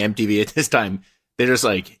epitomizing MTV at this time. They're just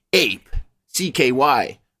like Ape,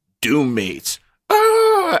 CKY, Doom Mates,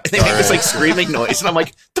 and they make this like screaming noise, and I'm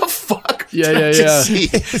like, the fuck? Yeah.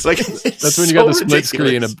 Like that's when you got the split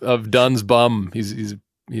screen of Dunn's bum. He's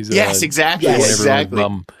yes, exactly.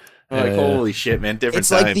 Bum. Like, holy shit, man! Different it's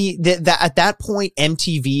time. Like the at that point,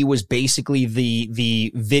 MTV was basically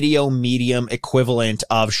the video medium equivalent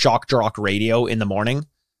of shock jock radio in the morning.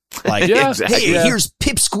 Like, exactly. Hey, here's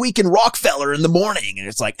Pipsqueak and Rockefeller in the morning, and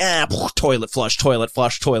it's like, toilet flush.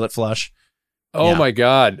 Oh my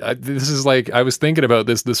God, this is like, I was thinking about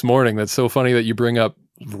this morning. That's so funny that you bring up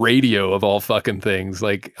radio of all fucking things.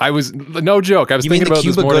 Like, I was, no joke, I was thinking about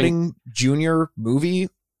Cuba this morning. Gooding Jr. movie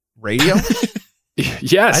radio.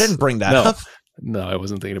 Yes, I didn't bring that up. No, I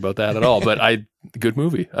wasn't thinking about that at all. But good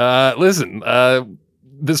movie. Listen,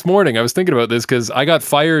 this morning I was thinking about this because I got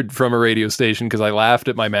fired from a radio station because I laughed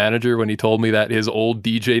at my manager when he told me that his old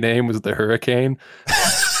DJ name was the Hurricane.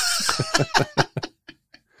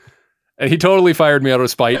 And he totally fired me out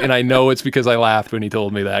of spite, and I know it's because I laughed when he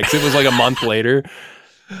told me that, because it was like a month later.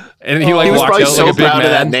 And he like walked out so like a big proud man.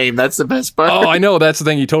 Of that name. That's the best part. Oh, I know. That's the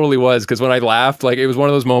thing. He totally was, because when I laughed, like, it was one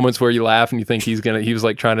of those moments where you laugh and you think he was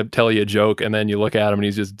like trying to tell you a joke, and then you look at him and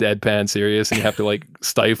he's just deadpan serious, and you have to like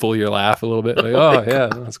stifle your laugh a little bit. Like, oh yeah,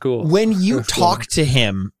 that's cool. When you talked to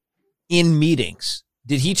him in meetings,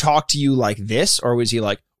 did he talk to you like this, or was he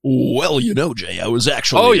like, well, you know, Jay, I was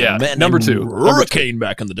actually number two Hurricane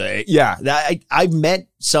back in the day. Yeah, I've met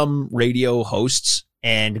some radio hosts,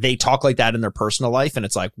 and they talk like that in their personal life, and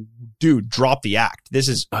it's like, dude, drop the act. This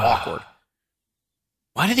is awkward.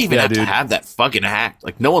 Why did they even have to have that fucking act?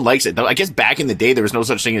 Like, no one likes it. I guess back in the day, there was no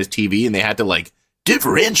such thing as TV, and they had to, like,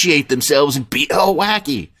 differentiate themselves and be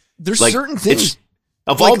wacky. There's like, certain things.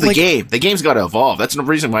 Evolve the game. The game's got to evolve. That's the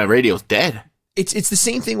reason why radio's dead. It's the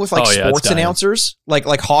same thing with like sports announcers, like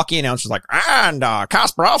hockey announcers, like, and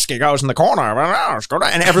Kasparowski goes in the corner,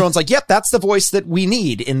 and everyone's like, yep, that's the voice that we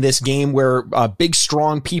need in this game where big,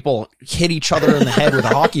 strong people hit each other in the head with a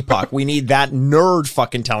hockey puck. We need that nerd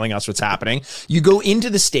fucking telling us what's happening. You go into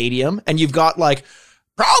the stadium and you've got like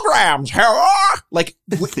programs, like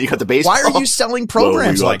you got the baseball. Why are you selling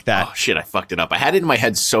programs like that? Oh shit, I fucked it up. I had it in my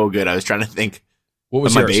head so good. I was trying to think. What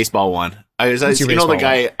was my yours? baseball one? I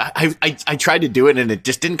tried to do it and it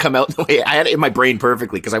just didn't come out the way I had it in my brain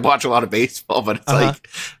perfectly because I watch a lot of baseball, but it's like,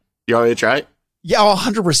 you want me to try it? Yeah,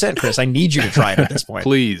 100%, Chris. I need you to try it at this point.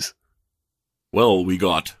 Please. Well, we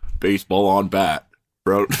got baseball on bat,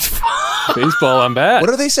 bro. Baseball on bat. What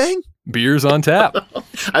are they saying? Beers on tap.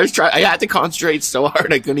 I had to concentrate so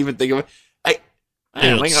hard I couldn't even think of it.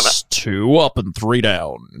 It's 2 up and 3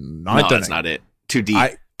 down. No, that's not it. Too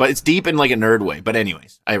deep. But it's deep in like a nerd way. But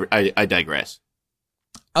anyways, I digress.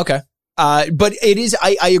 Okay. But it is,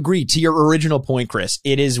 I agree to your original point, Chris.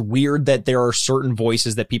 It is weird that there are certain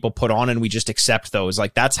voices that people put on and we just accept those.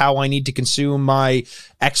 Like, that's how I need to consume my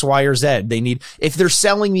X, Y, or Z. If they're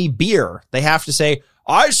selling me beer, they have to say,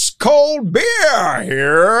 ice cold beer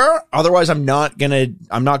here. Otherwise, I'm not gonna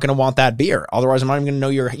want that beer. Otherwise, I'm not even gonna know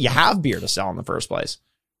you have beer to sell in the first place.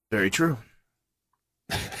 Very true.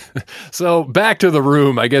 So back to the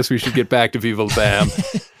room. I guess we should get back to Viva La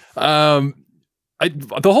Bam.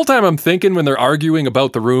 The whole time I'm thinking when they're arguing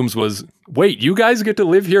about the rooms was, wait, you guys get to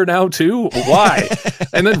live here now too? Why?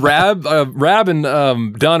 And then Rab and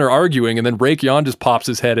Dunn are arguing, and then Raekwon just pops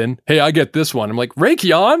his head in. Hey, I get this one. I'm like,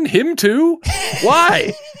 Raekwon? Him too?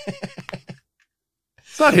 Why?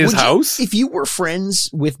 It's not his house. If you were friends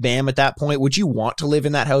with Bam at that point, would you want to live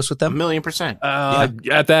in that house with them? 1,000,000%.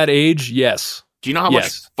 At that age, yes. Do you know how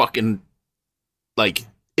much fucking, like,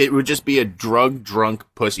 it would just be a drug-drunk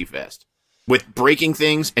pussy fest with breaking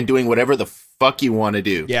things and doing whatever the fuck you want to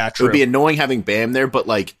do. Yeah, true. It would be annoying having Bam there, but,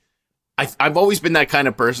 like, I've always been that kind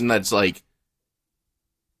of person that's, like,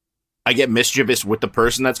 I get mischievous with the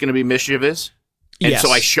person that's going to be mischievous. And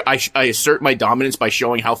so I assert my dominance by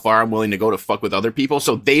showing how far I'm willing to go to fuck with other people.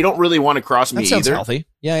 So they don't really want to cross me either. That sounds healthy.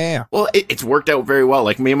 Yeah. Well, it's worked out very well.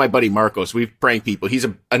 Like me and my buddy Marcos, we've pranked people. He's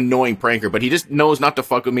an annoying pranker, but he just knows not to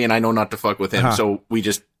fuck with me and I know not to fuck with him. So we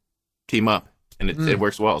just team up and it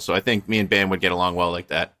works well. So I think me and Bam would get along well like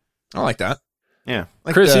that. I like that. Yeah.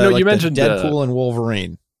 Like Chris, you mentioned Deadpool and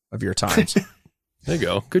Wolverine of your times. There you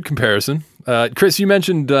go. Good comparison. Chris, you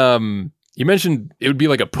mentioned it would be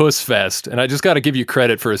like a puss fest, and I just got to give you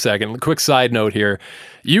credit for a second. Quick side note here.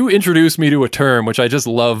 You introduced me to a term, which I just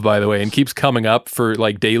love, by the way, and keeps coming up for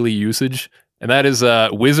like daily usage, and that is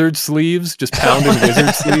wizard sleeves, just pounding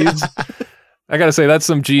wizard sleeves. I got to say, that's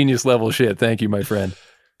some genius level shit. Thank you, my friend.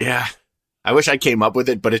 Yeah. I wish I came up with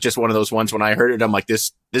it, but it's just one of those ones when I heard it, I'm like,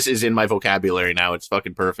 this is in my vocabulary now. It's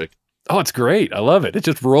fucking perfect. Oh, it's great. I love it. It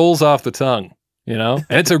just rolls off the tongue. You know,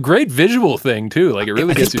 and it's a great visual thing too. Like it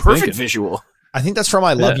really gets you perfect thinking. Visual. I think that's from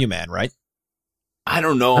I Love You Man, right? I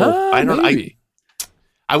don't know. Maybe.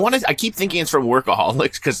 I keep thinking it's from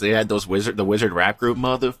Workaholics because they had the wizard rap group.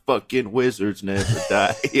 Motherfucking wizards never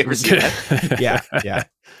die. You ever see that? Yeah.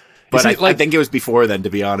 But I think it was before then, to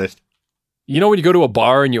be honest. You know when you go to a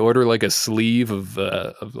bar and you order like a sleeve of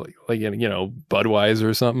like Budweiser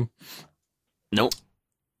or something? Nope.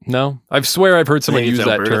 No, I swear I've heard someone use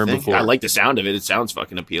that term before. I like the sound of it. It sounds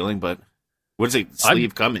fucking appealing, but what does a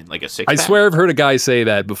sleeve come in? Like a 6-pack? I swear I've heard a guy say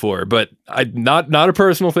that before, but not a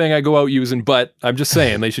personal thing I go out using, but I'm just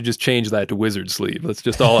saying they should just change that to wizard sleeve. That's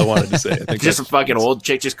just all I wanted to say. I think just a fucking old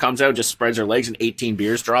chick just comes out, just spreads her legs and 18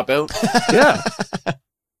 beers drop out. Yeah.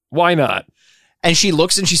 Why not? And she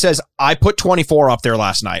looks and she says, I put 24 up there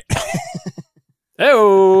last night.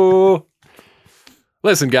 Hey-oh.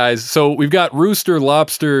 Listen, guys, so we've got Rooster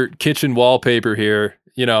Lobster kitchen wallpaper here.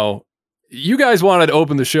 You know, you guys wanted to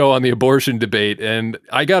open the show on the abortion debate, and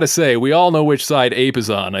I gotta say, we all know which side Ape is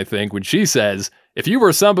on, I think, when she says, if you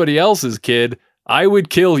were somebody else's kid, I would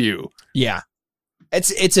kill you. Yeah.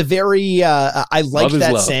 It's a very, I like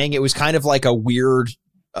that saying. It was kind of like a weird,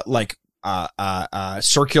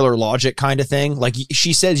 circular logic kind of thing. Like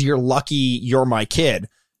she says, you're lucky you're my kid.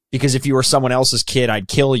 because if you were someone else's kid, I'd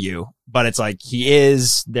kill you. But it's like he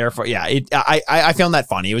is, therefore, yeah. I found that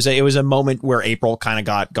funny. It was a moment where April kind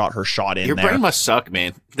of got her shot in. Your there. brain must suck,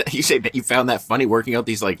 man. You say that you found that funny working out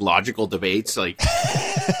these like logical debates, like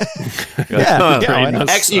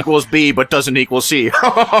X equals B but doesn't equal C.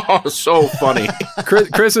 So funny.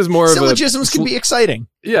 Chris is more of a syllogisms can be exciting.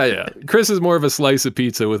 Yeah. Chris is more of a slice of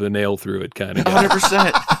pizza with a nail through it kind of guy.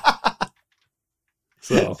 100%.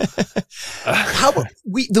 So,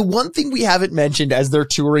 the one thing we haven't mentioned as they're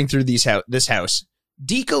touring through this house,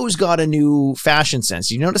 Deco's got a new fashion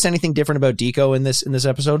sense. You notice anything different about Deco in this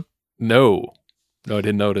episode? No, I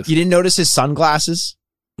didn't notice. You didn't notice his sunglasses?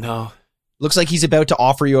 No. Looks like he's about to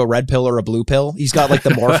offer you a red pill or a blue pill. He's got like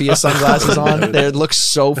the Morpheus sunglasses on. It looks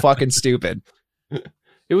so fucking stupid.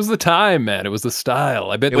 It was the time, man. It was the style.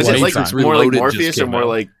 I bet. Was it like Matrix more like Reloaded Morpheus or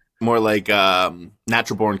just more like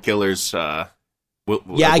Natural Born Killers?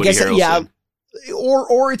 I guess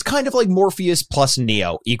or it's kind of like Morpheus plus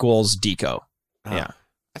Neo equals Deco. Yeah.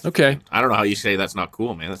 Okay. I don't know how you say that's not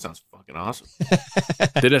cool, man. That sounds fucking awesome.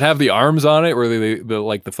 Did it have the arms on it, or the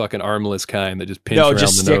like the fucking armless kind that just pinch around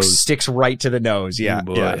the nose? Sticks right to the nose. Yeah. Ooh,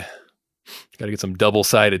 boy. Yeah. Got to get some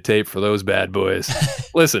double-sided tape for those bad boys.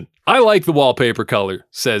 Listen, I like the wallpaper color,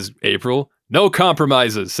 says April. No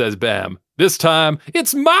compromises, says Bam. This time,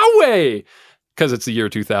 it's my way. Because it's the year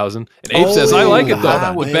 2000. And Abe says, I like it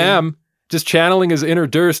though. But Bam, just channeling his inner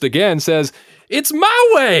Durst again, says, it's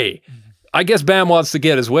my way. I guess Bam wants to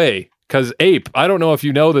get his way. Because Ape, I don't know if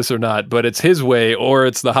you know this or not, but it's his way or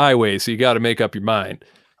it's the highway. So you got to make up your mind.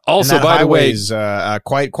 Also, by the way, is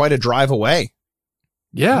quite a drive away.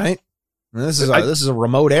 Yeah. Right? This is a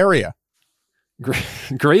remote area.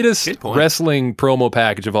 Greatest wrestling promo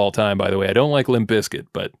package of all time, by the way. I don't like Limp Bizkit,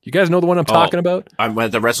 but you guys know the one I'm talking about? I'm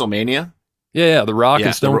at the WrestleMania? Yeah, The Rock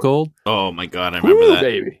and Stone Cold. Oh my God, I remember that.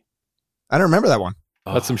 Baby. I don't remember that one.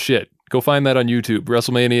 That's some shit. Go find that on YouTube.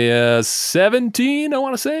 WrestleMania 17, I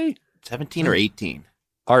want to say. 17 or 18?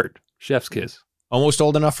 Hart. Chef's kiss. Almost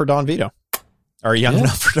old enough for Don Vito. Or young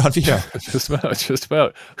enough for Don Vito. Just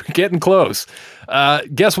about. Getting close.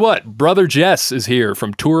 Guess what? Brother Jess is here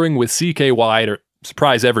from touring with CKY to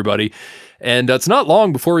surprise everybody. And it's not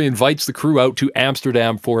long before he invites the crew out to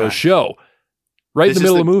Amsterdam for a show. Right in the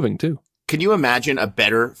middle of moving, too. Can you imagine a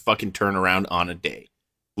better fucking turnaround on a day?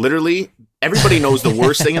 Literally, everybody knows the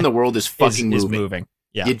worst thing in the world is fucking moving.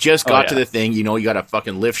 Yeah. You just got to the thing, you got to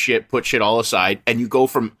fucking lift shit, put shit all aside, and you go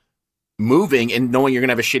from moving and knowing you're going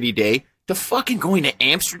to have a shitty day to fucking going to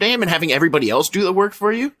Amsterdam and having everybody else do the work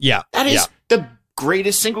for you. Yeah. That is the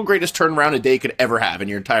single greatest turnaround a day could ever have in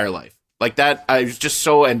your entire life. Like that, I was just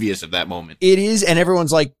so envious of that moment. It is, and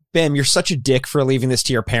everyone's like, Bam, you're such a dick for leaving this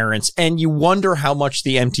to your parents. And you wonder how much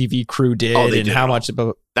the MTV crew did and how much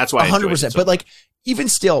about. That's why 100%. But like, even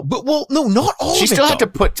still, no, not all of it. She still had to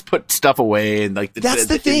put stuff away and like. That's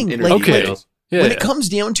the thing. Like, okay. When it comes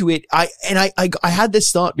down to it, I had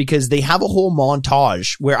this thought because they have a whole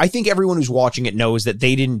montage where I think everyone who's watching it knows that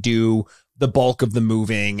they didn't do the bulk of the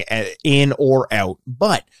moving in or out,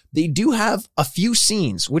 but they do have a few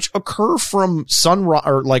scenes which occur from sunrise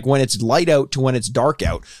or like when it's light out to when it's dark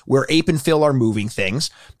out, where Ape and Phil are moving things.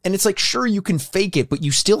 And it's like, sure, you can fake it, but you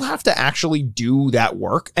still have to actually do that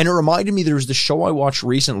work. And it reminded me, there's the show I watched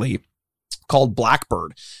recently called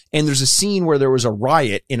Blackbird. And there's a scene where there was a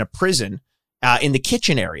riot in a prison in the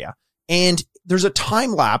kitchen area. And there's a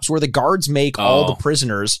time lapse where the guards make all the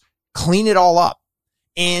prisoners clean it all up.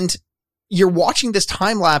 And you're watching this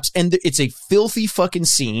time lapse and it's a filthy fucking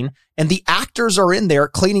scene and the actors are in there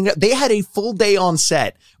cleaning up. They had a full day on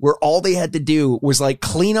set where all they had to do was like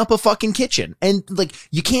clean up a fucking kitchen, and like,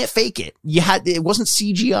 you can't fake it. It wasn't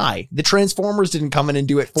CGI. The Transformers didn't come in and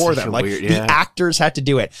do it for them. Like the actors had to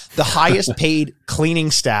do it. The highest paid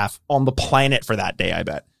cleaning staff on the planet for that day, I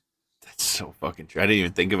bet. That's so fucking true. I didn't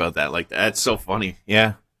even think about that. Like, that's so funny.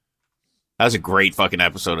 Yeah. That was a great fucking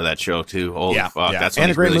episode of that show too. Holy fuck. That's when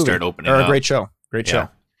it really started opening up. A great show. Great show.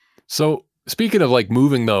 So speaking of like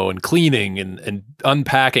moving though and cleaning and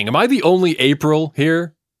unpacking, am I the only April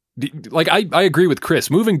here? Like I agree with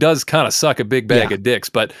Chris. Moving does kind of suck a big bag of dicks,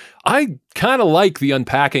 but I kind of like the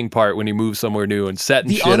unpacking part when you move somewhere new and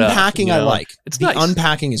setting shit up. The unpacking I like. It's nice. The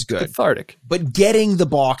unpacking is good. Cathartic. But getting the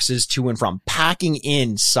boxes to and from, packing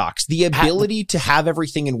in sucks. The ability to have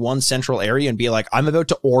everything in one central area and be like, I'm about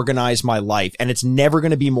to organize my life, and it's never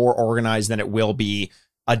going to be more organized than it will be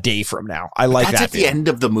a day from now. I like that. That's at the end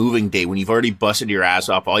of the moving day when you've already busted your ass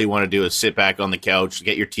off. All you want to do is sit back on the couch,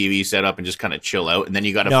 get your TV set up, and just kind of chill out. And then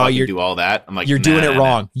you got to fucking do all that. I'm like, you're doing it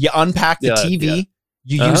wrong. You unpack the TV.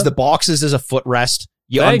 You use the boxes as a footrest.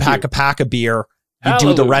 You unpack a pack of beer. You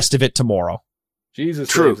do the rest of it tomorrow. Jesus.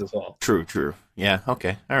 True. Saves us all. True. Yeah.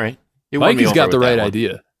 Okay. All right. You won me Mikey's over got the with that right one.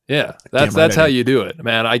 idea. Yeah, Damn that's right I how do. you do it,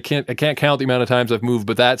 man. I can't count the amount of times I've moved,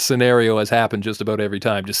 but that scenario has happened just about every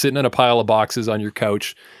time. Just sitting in a pile of boxes on your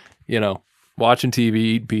couch, watching TV,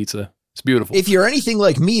 eating pizza. It's beautiful. If you're anything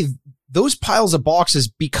like me, those piles of boxes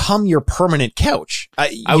become your permanent couch.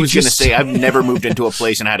 I was going to say, I've never moved into a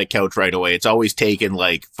place and had a couch right away. It's always taken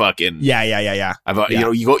like fucking. Yeah.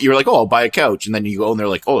 You're like, oh, I'll buy a couch. And then you go and they're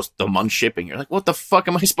like, oh, it's the month shipping. You're like, what the fuck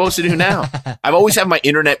am I supposed to do now? I've always had my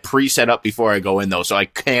internet pre-set up before I go in though. So I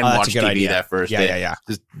can That's watch a good TV idea. that first day. Yeah.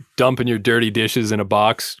 Just dumping your dirty dishes in a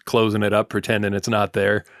box, closing it up, pretending it's not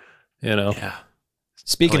there. Yeah.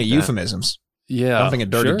 Speaking Like of that. euphemisms, Yeah. dumping a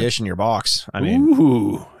dirty sure. dish in your box. I mean,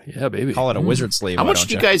 Ooh, yeah, baby. call it a wizard sleeve. How why much don't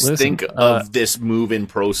do you guys Listen, think of this move-in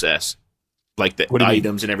process? Like the What do you mean?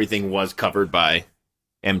 items and everything was covered by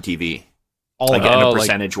MTV? All Like, of it. and a like-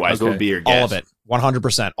 percentage-wise, okay. what would be your guess? All of it.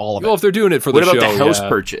 100%. All of it. Well, if they're doing it for What the about show, the house yeah.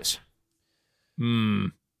 purchase?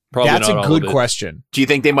 Probably That's not a all good of it. question. Do you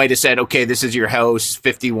think they might have said, okay, this is your house,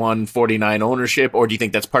 51-49 ownership, or do you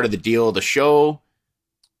think that's part of the deal of the show?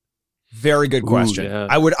 Very good question. yeah.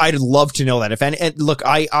 I'd love to know that. If any, and look,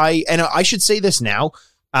 I should say this now.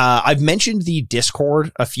 I've mentioned the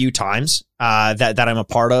Discord a few times. That I'm a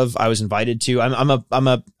part of. I was invited to. I'm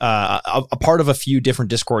a part of a few different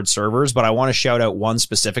Discord servers, but I want to shout out one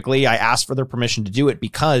specifically. I asked for their permission to do it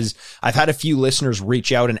because I've had a few listeners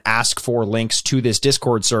reach out and ask for links to this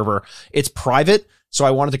Discord server. It's private, so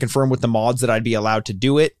I wanted to confirm with the mods that I'd be allowed to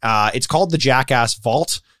do it. It's called the Jackass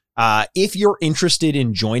Vault. If you're interested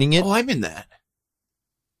in joining it, Oh, I'm in that.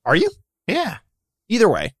 are you? Yeah. Either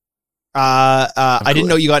way, I didn't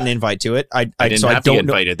know you got an invite to it. I didn't so I have to get don't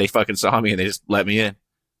know. invited. They fucking saw me and they just let me in.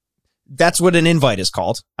 That's what an invite is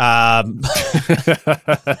called. But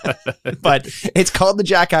it's called the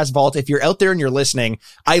Jackass Vault. If you're out there and you're listening,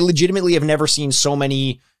 I legitimately have never seen so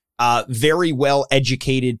many very well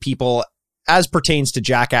educated people as pertains to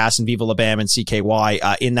Jackass and Viva La Bam and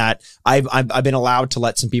CKY. In that I've been allowed to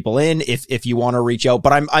let some people in if you want to reach out,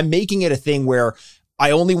 but I'm making it a thing where I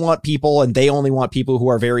only want people and they only want people who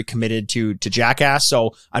are very committed to Jackass.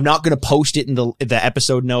 So I'm not going to post it in the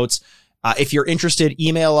episode notes. If you're interested,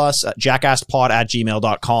 email us at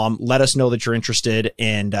jackasspod@gmail.com. Let us know that you're interested,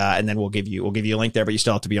 and then we'll give you a link there, but you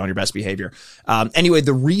still have to be on your best behavior. Anyway,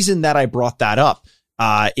 the reason that I brought that up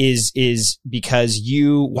is because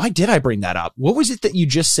why did I bring that up? What was it that you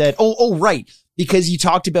just said? Oh, right. Because you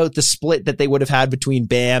talked about the split that they would have had between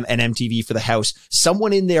BAM and MTV for the house.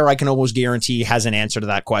 Someone in there, I can almost guarantee, has an answer to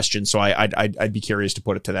that question. So I'd be curious to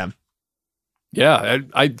put it to them. Yeah,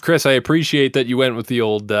 Chris, I appreciate that you went with the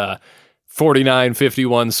old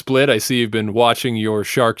 49-51 split. I see you've been watching your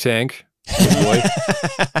Shark Tank. Boy.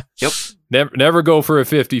 Yep. Never go for a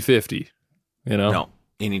 50-50. No.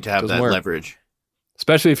 You need to have Doesn't that work. leverage.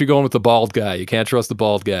 Especially if you're going with the bald guy. You can't trust the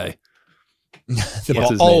bald guy. What's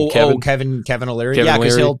his name? Kevin O'Leary. Kevin Yeah,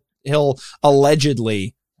 because O'Leary? he'll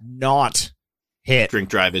allegedly not hit Drink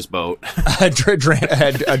drive his boat.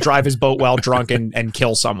 drive his boat while drunk and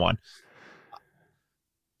kill someone.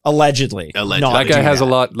 Allegedly. Allegedly. not That guy do has that. a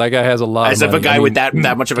lot. That guy has a lot. As of if a money. guy I mean, with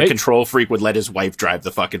that much of a hey, control freak would let his wife drive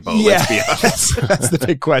the fucking boat. Yeah, Let's be honest. that's the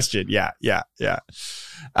big question. Yeah.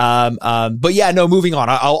 But yeah, no, moving on.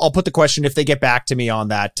 I'll put the question if they get back to me on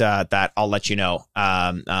that, that I'll let you know.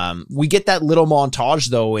 We get that little montage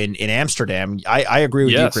though in Amsterdam. I agree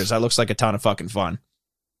with you, Yes. Chris. That looks like a ton of fucking fun.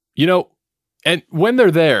 And when they're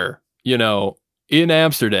there, in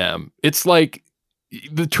Amsterdam, it's like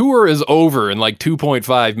the tour is over in like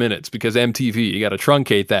 2.5 minutes because MTV, you got to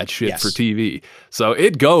truncate that shit Yes. for TV. So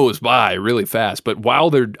it goes by really fast. But while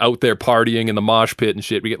they're out there partying in the mosh pit and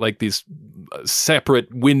shit, we get like these separate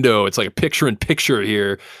window. It's like a picture in picture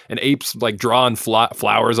here, and apes like drawing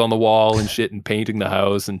flowers on the wall and shit and painting the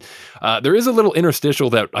house. And there is a little interstitial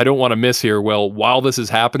that I don't want to miss here. Well, while this is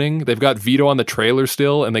happening, they've got Vito on the trailer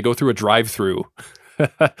still, and they go through a drive-through.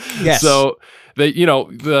 Yes. So they,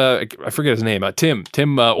 I forget his name. Tim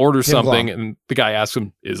orders Tim something, Glom. and the guy asks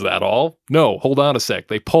him, "Is that all?" No, hold on a sec.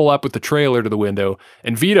 They pull up with the trailer to the window,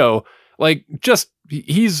 and Vito,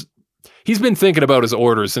 he's been thinking about his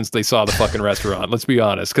orders since they saw the fucking restaurant. Let's be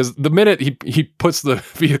honest, because the minute he puts the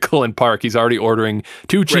vehicle in park, he's already ordering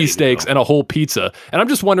 2 Ready to cheesesteaks go. and a whole pizza. And I'm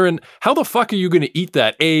just wondering, how the fuck are you going to eat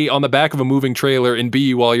that? A, on the back of a moving trailer, and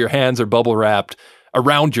B, while your hands are bubble wrapped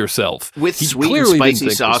around yourself With He sweet and clearly didn't spicy think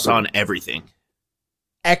this sauce through. on everything.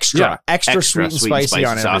 extra sweet and spicy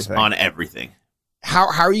on sauce everything. on everything. How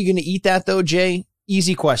are you going to eat that though, Jay?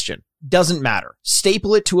 Easy question. Doesn't matter.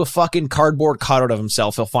 Staple it to a fucking cardboard cutout of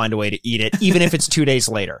himself. He'll find a way to eat it, even if it's 2 days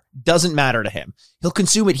later. Doesn't matter to him. He'll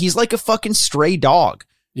consume it. He's like a fucking stray dog.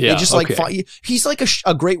 Yeah, They just he's like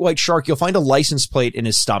a great white shark. You'll find a license plate in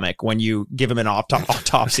his stomach when you give him an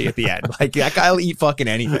autopsy at the end. Like that guy'll eat fucking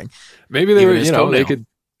anything. Maybe they Even were, his you know, they toenail. could.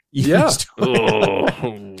 Even Yeah. his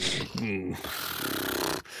toenail.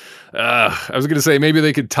 I was gonna say maybe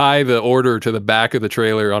they could tie the order to the back of the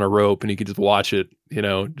trailer on a rope, and he could just watch it. You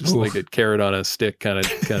know, just like a carrot on a stick kind of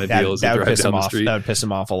deal as they That would drive piss down him the off. street. That would piss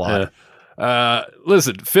him off a lot.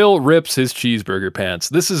 Listen, Phil rips his cheeseburger pants.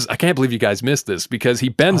 I can't believe you guys missed this because he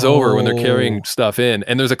bends over when they're carrying stuff in,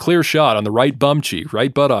 and there's a clear shot on the right bum cheek,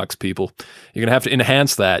 right buttocks, people. You're going to have to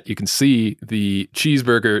enhance that. You can see the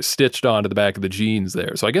cheeseburger stitched onto the back of the jeans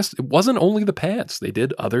there. So I guess it wasn't only the pants. They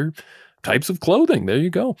did other types of clothing. There you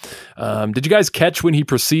go. Did you guys catch when he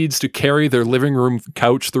proceeds to carry their living room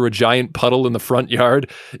couch through a giant puddle in the front yard?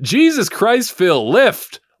 Jesus Christ, Phil,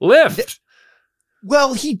 lift.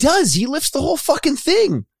 Well, he does. He lifts the whole fucking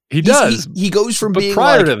thing. He does. He goes from But being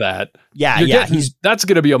prior like, to that, yeah, that's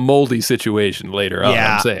going to be a moldy situation later on.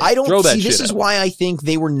 I'm saying. I don't Throw that see. This shit is out. why I think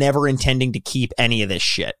they were never intending to keep any of this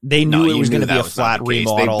shit. They knew it was going to be a flat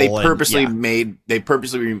remodel. They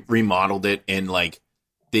purposely remodeled it, and like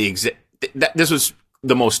this was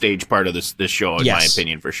the most staged part of this show, in my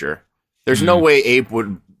opinion, for sure. There's no way Abe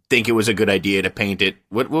would think it was a good idea to paint it.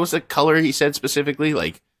 What was the color he said specifically?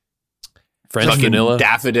 Like French fucking vanilla.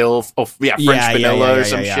 daffodil. French vanilla or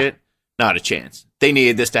some shit. Not a chance. They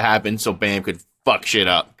needed this to happen so Bam could fuck shit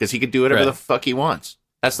up because he could do whatever the fuck he wants.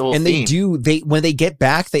 That's the whole and theme. they do. When they get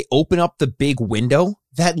back, they open up the big window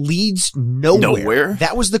that leads nowhere.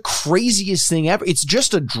 That was the craziest thing ever. It's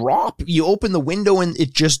just a drop. You open the window and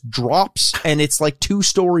it just drops, and it's like 2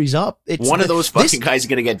 stories up. One of those fucking guys is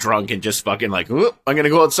gonna get drunk and just fucking like, I'm gonna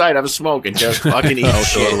go outside, have a smoke, and just fucking eat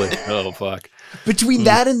shit. Totally. Oh fuck. Between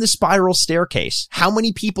that and the spiral staircase, how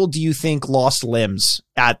many people do you think lost limbs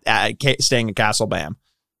at staying at Castle Bam?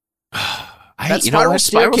 Spiral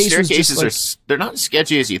staircases they're not as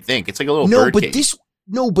sketchy as you think. It's like a little birdcage.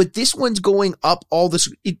 But this one's going up all this.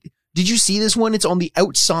 Did you see this one? It's on the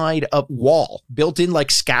outside of wall, built in like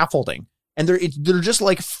scaffolding, and they're just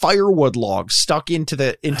like firewood logs stuck into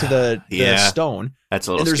the the stone. That's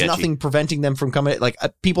a little. And there's sketchy. nothing preventing them from coming. Like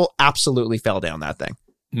people absolutely fell down that thing.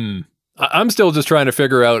 I'm still just trying to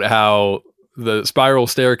figure out how the spiral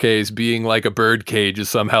staircase being like a bird cage is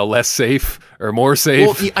somehow less safe or more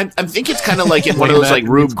safe. Well, I think it's kind of like in one of those like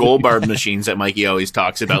Rube Goldberg machines that Mikey always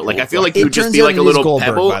talks about. Like I feel like you would just be like a little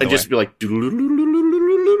pebble and just be like,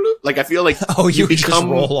 like I feel like you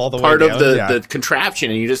become roll all the way part down. of the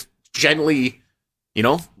contraption and you just gently,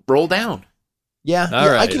 roll down. Yeah,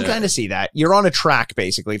 I can kind of see that. You're on a track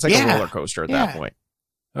basically. It's like a roller coaster at that point.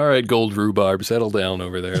 All right, gold rhubarb, settle down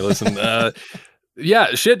over there. Listen,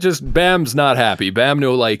 Bam's not happy. Bam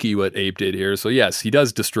no likey what Abe did here. So yes, he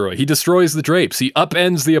does destroy. He destroys the drapes. He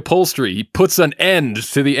upends the upholstery. He puts an end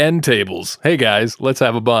to the end tables. Hey guys, let's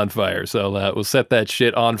have a bonfire. So we'll set that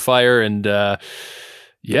shit on fire and that's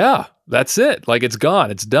it. Like it's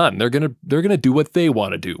gone. It's done. They're gonna do what they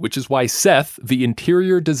want to do, which is why Seth, the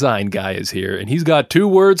interior design guy, is here, and he's got 2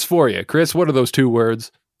 words for you. Chris, what are those 2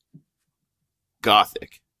 words?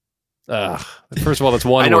 Gothic. First of all, that's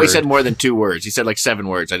one. I know word. he said more than 2 words. He said like 7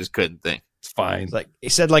 words. I just couldn't think. It's fine. Like he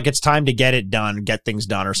said, like it's time to get it done, get things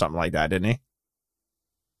done, or something like that, didn't he?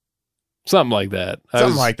 Something like that.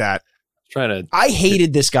 Something like that. Trying to. I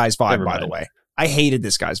hated this guy's vibe, Never by mind. the way. I hated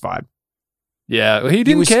this guy's vibe. Yeah, he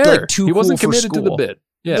didn't was, care. like, too He wasn't cool for committed to the school. bit.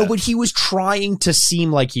 Yeah. No, but he was trying to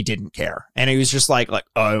seem like he didn't care, and he was just like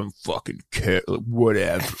I don't fucking care, like,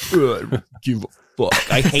 whatever. I don't give a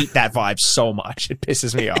fuck. I hate that vibe so much. It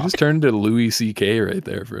pisses me He off just turned into Louis C.K. right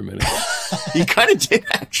there for a minute. He kind of did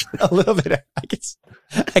actually. a little bit. I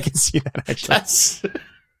can see that actually. That's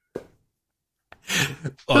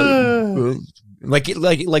Like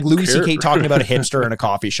Louis C.K. talking about a hipster in a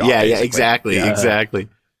coffee shop. yeah, basically. exactly.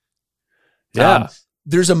 Yeah.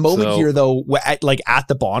 There's a moment here though, at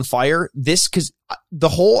the bonfire. Because the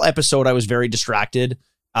whole episode, I was very distracted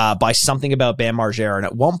by something about Bam Margera, and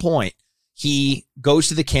at one point he goes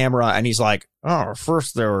to the camera and he's like, "Oh,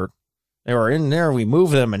 first they were in there, we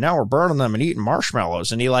moved them, and now we're burning them and eating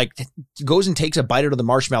marshmallows." And he goes and takes a bite out of the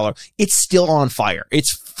marshmallow. It's still on fire.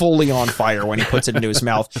 It's fully on fire when he puts it into his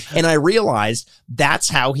mouth. And I realized that's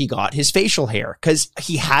how he got his facial hair, because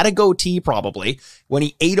he had a goatee probably. When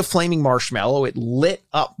he ate a flaming marshmallow, it lit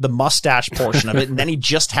up the mustache portion of it, and then he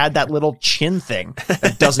just had that little chin thing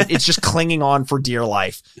that it's just clinging on for dear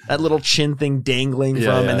life. That little chin thing dangling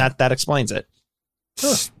from, and that explains it.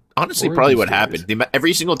 Huh. honestly Origin probably what stories. happened.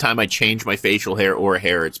 Every single time I change my facial hair or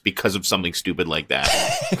hair, it's because of something stupid like that.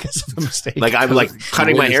 Because of a mistake. Like I'm like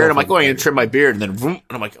cutting my made hair and I'm yourself like, oh, I'm gonna trim my beard, and then vroom, and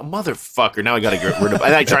I'm like, oh, motherfucker, now I gotta get rid of.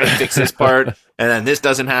 And I try to fix this part, and then this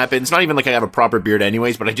doesn't happen. It's not even like I have a proper beard,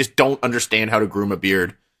 anyways, but I just don't understand how to groom a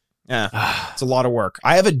beard. Yeah, it's a lot of work.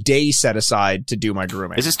 I have a day set aside to do my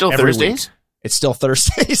grooming. Is it still every Thursdays? week. It's still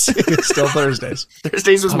Thursdays. It's still Thursdays.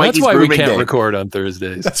 Thursdays was Oh, Mikey's that's why we grooming can't day. record on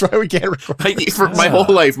Thursdays. That's why we can't record. Mikey, for my whole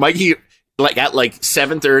life, Mikey, like at like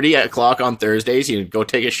 7:30 o'clock on Thursdays, he'd go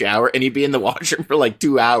take a shower and he'd be in the washroom for like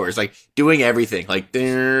 2 hours, like doing everything, like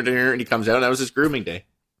and he comes out and that was his grooming day.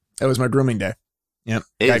 That was my grooming day. Yep.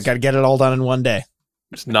 Is. Got to get it all done in one day.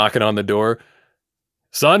 Just knocking on the door.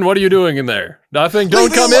 Son, what are you doing in there? Nothing. Don't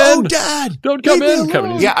Leave me come alone, in. Dad. Don't come Leave me in.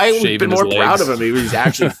 Coming alone. in. Yeah, I would have shaving been his more proud legs. of him. He was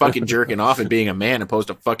actually fucking jerking off and being a man opposed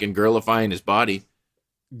to fucking girlifying his body.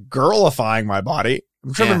 Girlifying my body.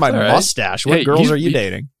 I'm trimming Yeah, my all right. mustache. What Hey, girls he's- are you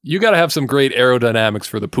dating? You got to have some great aerodynamics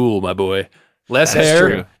for the pool, my boy. Less That's hair,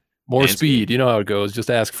 true. more And speed. You know how it goes.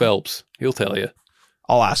 Just ask Phelps. He'll tell you.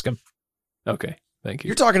 I'll ask him. Okay. Thank you.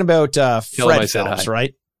 You're talking about Tell him I Fred said Phelps, hi.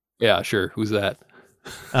 right? Yeah, sure. Who's that?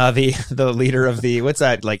 The leader of the what's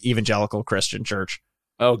that like evangelical Christian church?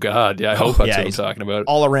 Oh, God. Yeah, I hope that's yeah, what I'm he's talking about.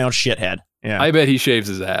 All around shithead. Yeah. I bet he shaves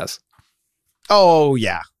his ass. Oh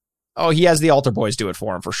yeah. Oh, he has the altar boys do it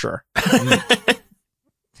for him for sure. I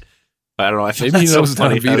don't know. I think Maybe he that's so knows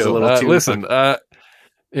funny. Don That was a Vito. little too Listen,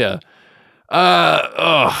 yeah.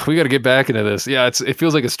 We got to get back into this. Yeah, it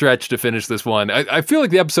feels like a stretch to finish this one. I feel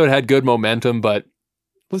like the episode had good momentum, but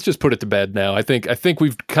let's just put it to bed now. I think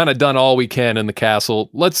we've kind of done all we can in the castle.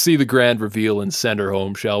 Let's see the grand reveal and send her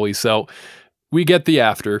home, shall we? So we get the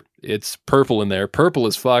after. It's purple in there, purple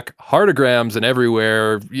as fuck, heartograms and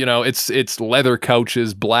everywhere. You know, it's leather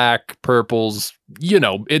couches, black, purples. You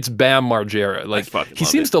know, it's Bam Margera. Like fucking he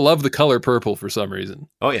love seems it. to love the color purple for some reason.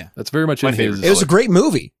 Oh yeah, That's very much My in favorite his. It was a great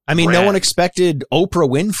movie. I mean, no Rad. one expected Oprah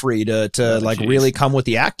Winfrey to Oh, like geez. really come with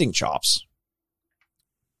the acting chops.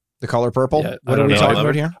 The color purple. Yeah, I What are don't we know. talking I love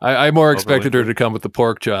about it. here? I more Oprah expected her Winfrey. to come with the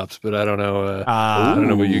pork chops, but I don't know. I Uh, don't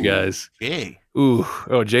know about you Ooh. guys. Yay. Ooh,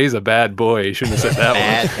 oh, Jay's a bad boy. He shouldn't have said that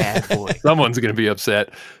Bad, one. bad boy. Someone's gonna be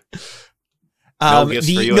upset. No gifts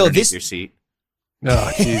for you underneath this your seat.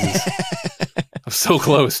 Oh, Jesus. I'm so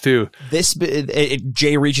close too.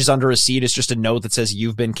 Jay reaches under his seat. It's just a note that says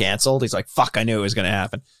you've been canceled. He's like, "Fuck, I knew it was going to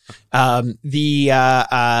happen."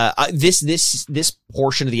 This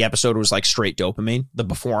portion of the episode was like straight dopamine. The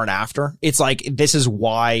before and after. It's like this is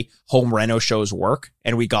why home reno shows work,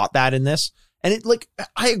 and we got that in this. And it like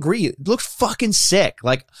I agree. It looked fucking sick.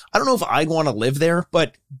 Like I don't know if I'd want to live there,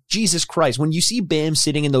 but Jesus Christ, when you see Bam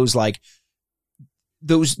sitting in those like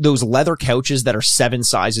those leather couches that are 7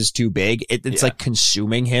 sizes too big, it's Yeah. like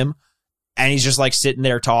consuming him. And he's just like sitting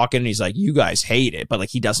there talking. And he's like, "You guys hate it," but like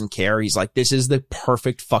he doesn't care. He's like, "This is the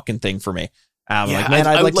perfect fucking thing for me." Like, man, I'd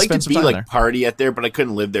I like would to spend to some be time like there. party at there, but I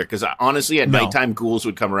couldn't live there because honestly, at No. nighttime, ghouls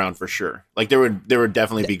would come around for sure. Like there would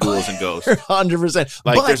definitely be ghouls and ghosts. 100%.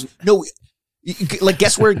 Like, But there's- no, like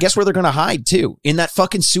guess where they're gonna hide too? In that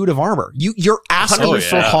fucking suit of armor. You're asking Oh,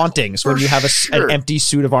 for yeah. hauntings when For you have sure. an empty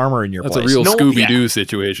suit of armor in your That's a place. real No, Scooby Doo yeah.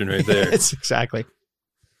 situation right there. It's exactly.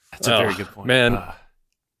 That's a very good point. Man.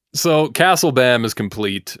 So Castle Bam is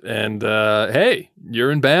complete, and hey,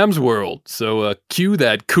 you're in Bam's world. So cue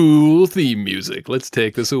that cool theme music. Let's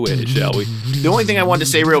take this away, shall we? The only thing I wanted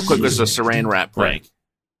to say real quick was the saran wrap prank.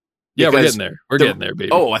 Yeah, we're Because getting there. We're the- getting there,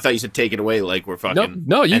 baby. Oh, I thought you said take it away like we're fucking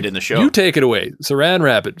no, you ending the show. You take it away. Saran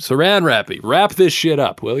wrap it. Saran wrap it. Wrap this shit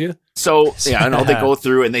up, will you? So yeah, I know they go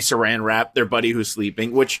through and they saran wrap their buddy who's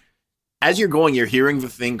sleeping, which as you're going, you're hearing the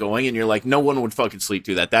thing going and you're like, no one would fucking sleep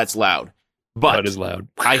through that. That's loud. But That is loud.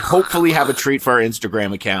 I hopefully have a treat for our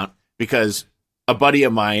Instagram account because a buddy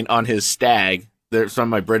of mine on his stag, they're some of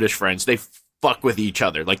my British friends, they fuck with each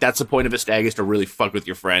other. Like that's the point of a stag is to really fuck with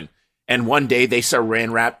your friend. And one day they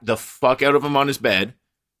saran wrapped the fuck out of him on his bed,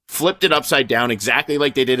 flipped it upside down exactly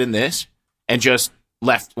like they did in this, and just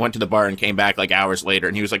went to the bar and came back like hours later.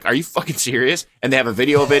 And he was like, "Are you fucking serious?" And they have a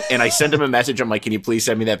video of it. And I sent him a message. I'm like, "Can you please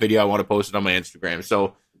send me that video? I want to post it on my Instagram."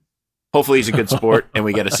 So hopefully he's a good sport and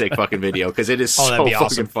we get a sick fucking video because it is Oh, that'd so be fucking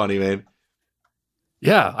awesome. funny, man.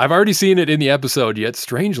 Yeah, I've already seen it in the episode, yet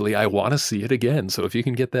strangely, I want to see it again. So if you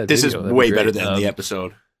can get that This video, is that'd be way great. better than the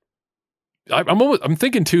episode. I'm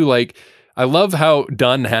thinking too, like, I love how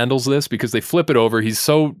Dunn handles this because they flip it over. He's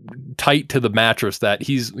so tight to the mattress that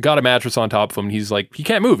he's got a mattress on top of him. He's like, he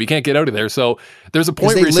can't move. He can't get out of there. So there's a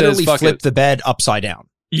point Because they where he literally says, fuck flip it. the bed upside down.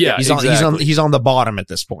 Yeah, He's on the bottom at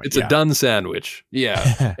this point. It's yeah. a Dunn sandwich.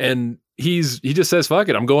 Yeah. And he just says, fuck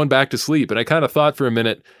it, I'm going back to sleep. And I kind of thought for a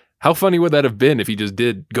minute, how funny would that have been if he just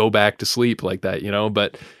did go back to sleep like that, you know?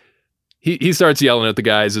 But he starts yelling at the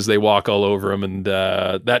guys as they walk all over him, and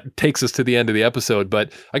that takes us to the end of the episode.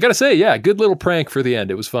 But I gotta say, yeah, good little prank for the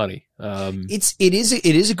end. It was funny. It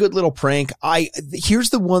is a good little prank.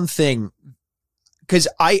 Here's the one thing, because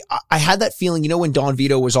I had that feeling, when Don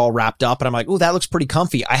Vito was all wrapped up, and I'm like, oh, that looks pretty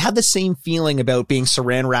comfy. I had the same feeling about being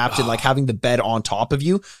saran wrapped and like having the bed on top of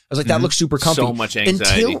you. I was like, that looks super comfy. So much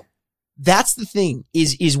anxiety. That's the thing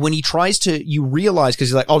is when he tries to, you realize, because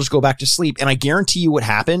he's like, I'll just go back to sleep. And I guarantee you what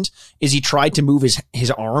happened is he tried to move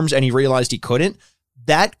his arms and he realized he couldn't.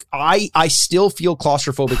 That I still feel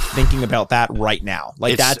claustrophobic thinking about that right now.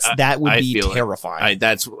 Like that would be terrifying.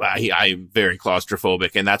 I'm very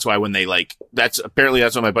claustrophobic. And that's why when they that's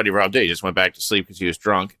what my buddy Rob did. He just went back to sleep because he was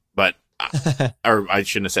drunk. But or I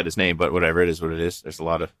shouldn't have said his name, but whatever, it is what it is. There's a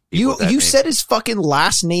lot of you said his fucking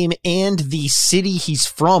last name and the city he's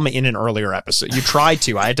from in an earlier episode. You tried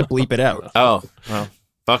to. I had to bleep it out. Oh, well,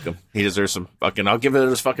 fuck him. He deserves some fucking. I'll give it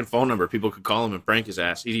his fucking phone number. People could call him and prank his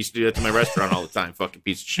ass. He used to do that to my restaurant all the time. Fucking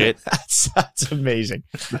piece of shit. That's amazing.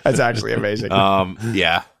 That's actually amazing.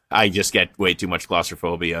 Yeah, I just get way too much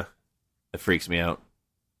claustrophobia. It freaks me out.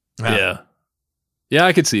 Yeah. Yeah,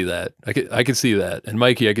 I could see that. I could see that. And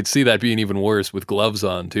Mikey, I could see that being even worse with gloves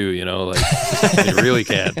on too, you really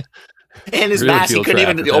can. And his really mask, he couldn't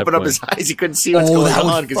even open up his eyes. He couldn't see what's going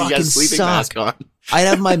on because he has a sleeping mask on. I'd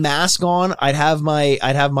have my mask on. I'd have my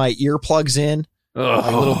earplugs in. My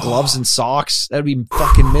little gloves and socks. That'd be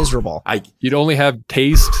fucking miserable. You'd only have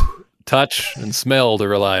taste, touch, and smell to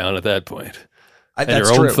rely on at that point. And that's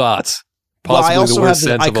your own true. thoughts. Well, Possibly the worst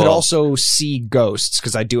sense I of could all. also see ghosts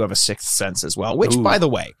because I do have a sixth sense as well, which, by the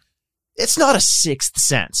way, it's not a sixth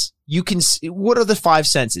sense. You can see, what are the five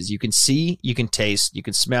senses? You can see, you can taste, you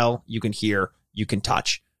can smell, you can hear, you can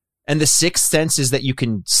touch. And the sixth sense is that you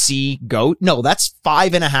can see no, that's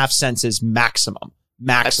 5.5 senses maximum.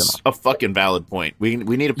 That's a fucking valid point. We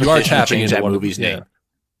need a petition to change that movie's name.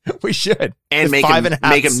 We should. And make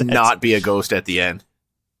him not be a ghost at the end.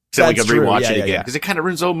 So we can rewatch it again. Because it kind of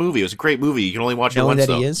ruins the whole movie. It was a great movie. You can only watch it once,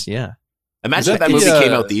 though. He is, yeah. Imagine if that movie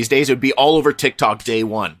came out these days. It would be all over TikTok day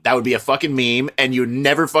one. That would be a fucking meme, and you'd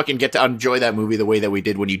never fucking get to enjoy that movie the way that we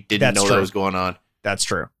did when you didn't know that was going on. That's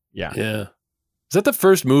true. Yeah. Yeah. Is that the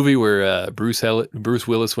first movie where Bruce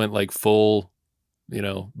Willis went like full,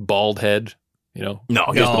 bald head? No, he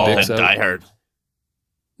was bald head. Die Hard.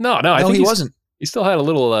 No, I think he wasn't. He still had a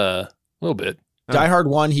little bit. Die Hard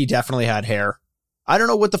 1, he definitely had hair. I don't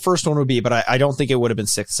know what the first one would be, but I don't think it would have been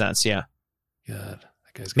Sixth Sense. Yeah. God,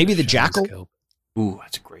 that guy's maybe The Jackal. Ooh,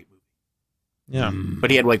 that's a great movie. Yeah, but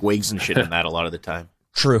he had like wigs and shit in that a lot of the time.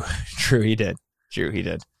 True, he did.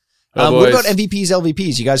 Oh, what about MVPs,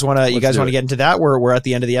 LVPs? You guys want to get into that? We're at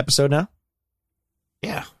the end of the episode now.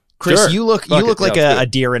 Yeah, Chris, sure. you look like a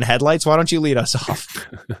deer in headlights. Why don't you lead us off?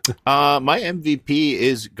 My MVP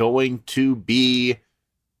is going to be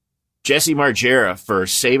Jesse Margera for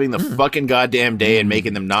saving the fucking goddamn day and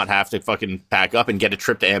making them not have to fucking pack up and get a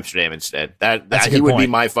trip to Amsterdam instead. That he would be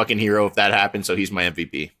my fucking hero if that happened, so he's my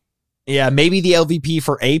MVP. Yeah, maybe the LVP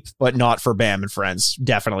for Ape, but not for Bam and Friends.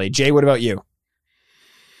 Definitely. Jay, what about you?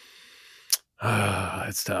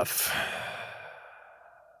 It's tough.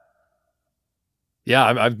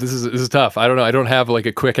 Yeah, this is tough. I don't know. I don't have like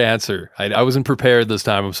a quick answer. I wasn't prepared this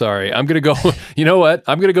time. I'm sorry. I'm going to go, you know what?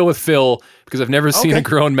 I'm going to go with Phil because I've never seen a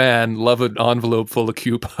grown man love an envelope full of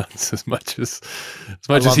coupons as much as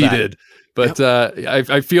he did. But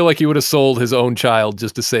I feel like he would have sold his own child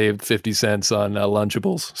just to save 50 cents on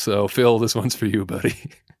Lunchables. So Phil, this one's for you, buddy.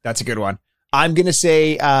 That's a good one. I'm going to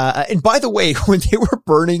say, and by the way, when they were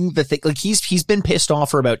burning the thing, like he's been pissed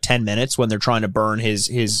off for about 10 minutes when they're trying to burn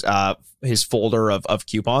his folder of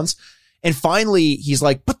coupons. And finally he's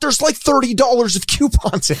like, but there's like $30 of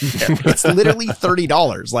coupons in there. It's literally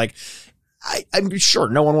 $30. Like I'm sure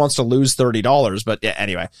no one wants to lose $30, but yeah,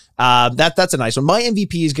 anyway, that's a nice one. My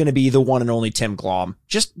MVP is going to be the one and only Tim Glom.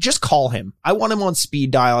 Just call him. I want him on speed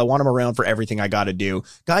dial. I want him around for everything I got to do.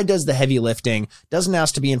 Guy does the heavy lifting, doesn't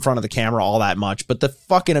ask to be in front of the camera all that much, but the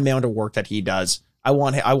fucking amount of work that he does, I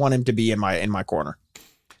want him to be in my corner.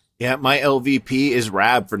 Yeah, my LVP is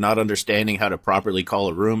Rab for not understanding how to properly call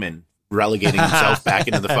a room and relegating himself back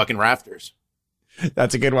into the fucking rafters.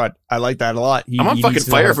 That's a good one. I like that a lot. I'm on fucking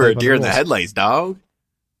fire for a deer in the headlights, dog.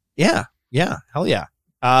 Yeah. Hell yeah.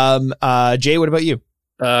 Jay, what about you?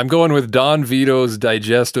 I'm going with Don Vito's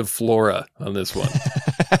digestive flora on this one.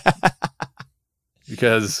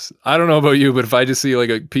 Because I don't know about you, but if I just see like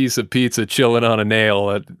a piece of pizza chilling on a nail,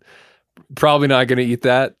 I'm probably not going to eat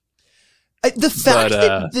that. The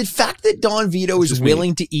fact that Don Vito is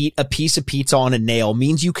willing to eat a piece of pizza on a nail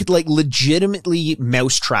means you could like legitimately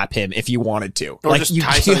mousetrap him if you wanted to. Or like just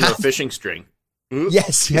tie something to a fishing string.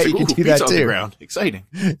 Yes, yeah, He's you like, can "Ooh, do that pizza off the too. ground. Exciting.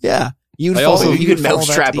 Yeah. You I also- You could follow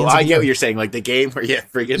mousetrap. that to the I ends get of what the you're saying. Like the game where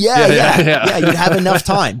friggin' Yeah. You'd have enough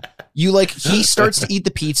time. You he starts to eat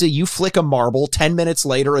the pizza. You flick a marble. 10 minutes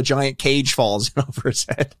later, a giant cage falls in over his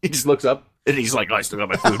head. He just looks up and he's like, "Oh, I still got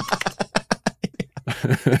my food."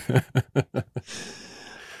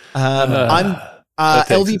 I'm That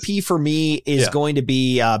takes LVP for me is going to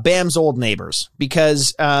be Bam's old neighbors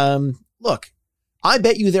because look, I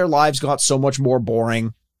bet you their lives got so much more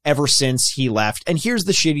boring ever since he left. And here's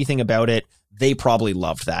the shitty thing about it. They probably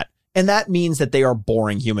loved that. And that means that they are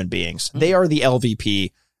boring human beings. They are the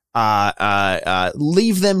LVP.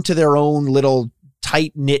 Leave them to their own little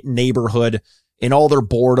tight knit neighborhood in all their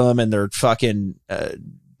boredom and their fucking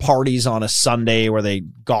parties on a Sunday where they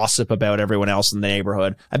gossip about everyone else in the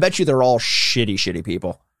neighborhood. I bet you they're all shitty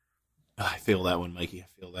people. I feel that one, Mikey. I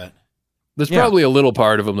feel that. There's probably a little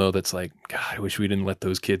part of them though that's like, God, I wish we didn't let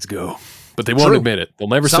those kids go. But they won't True. admit it. They'll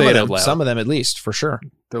never Some say of it them, out loud. Some of them at least, for sure.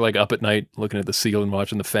 They're like up at night looking at the ceiling,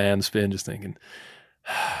 watching the fan spin, just thinking,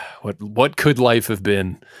 what could life have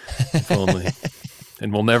been if only?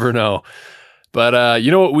 And we'll never know. But you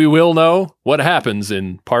know what we will know? What happens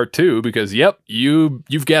in part 2, because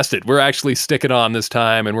you've guessed it. We're actually sticking on this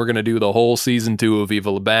time, and we're going to do the whole season 2 of Viva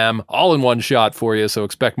La Bam all in one shot for you. So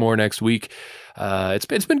expect more next week. It's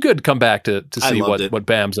been good to come back to see what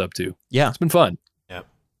Bam's up to. Yeah, it's been fun. Yeah,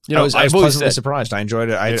 you know, I was pleasantly surprised. I enjoyed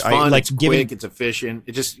it. It's fun. Like it's quick. It's efficient.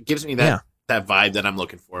 It just gives me that vibe that I'm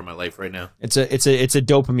looking for in my life right now. It's a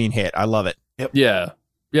dopamine hit. I love it. Yep.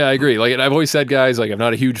 Yeah, I agree. Like I've always said, guys, like I'm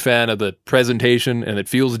not a huge fan of the presentation and it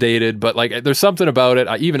feels dated, but like there's something about it.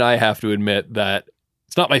 Even I have to admit that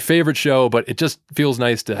it's not my favorite show, but it just feels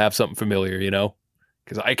nice to have something familiar, you know?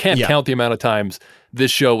 Because I can't count the amount of times this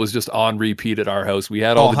show was just on repeat at our house. We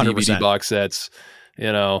had all the 100%. DVD box sets,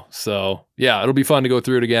 you know? So yeah, it'll be fun to go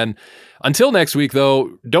through it again. Until next week,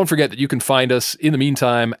 though, don't forget that you can find us in the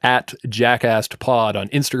meantime at JackassPod on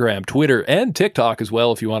Instagram, Twitter, and TikTok as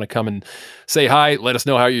well. If you want to come and say hi, let us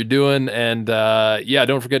know how you're doing. And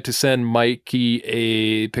don't forget to send Mikey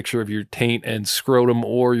a picture of your taint and scrotum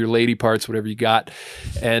or your lady parts, whatever you got.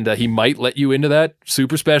 And he might let you into that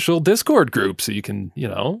super special Discord group so you can,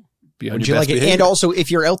 be on Would your you best like it? behavior. And also, if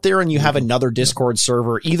you're out there and you have another Discord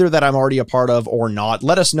server, either that I'm already a part of or not,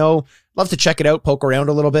 let us know. Love to check it out, poke around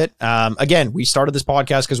a little bit. Again, we started this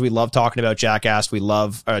podcast because we love talking about Jackass. We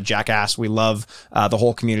love Jackass. We love the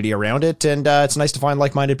whole community around it. And it's nice to find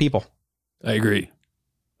like-minded people. I agree.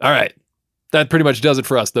 All right. That pretty much does it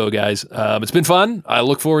for us, though, guys. It's been fun. I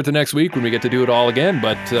look forward to next week when we get to do it all again.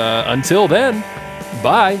 But until then,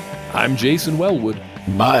 bye. I'm Jason Wellwood.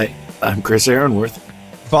 Bye. I'm Chris Aaronworth.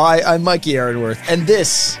 Bye, I'm Mikey Aaronworth, and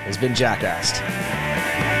this has been Jackassed.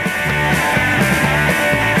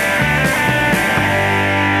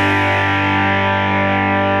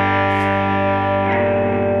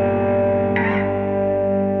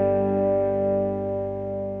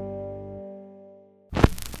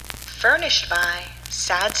 Furnished by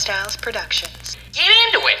Sad Styles Productions. Get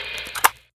into it!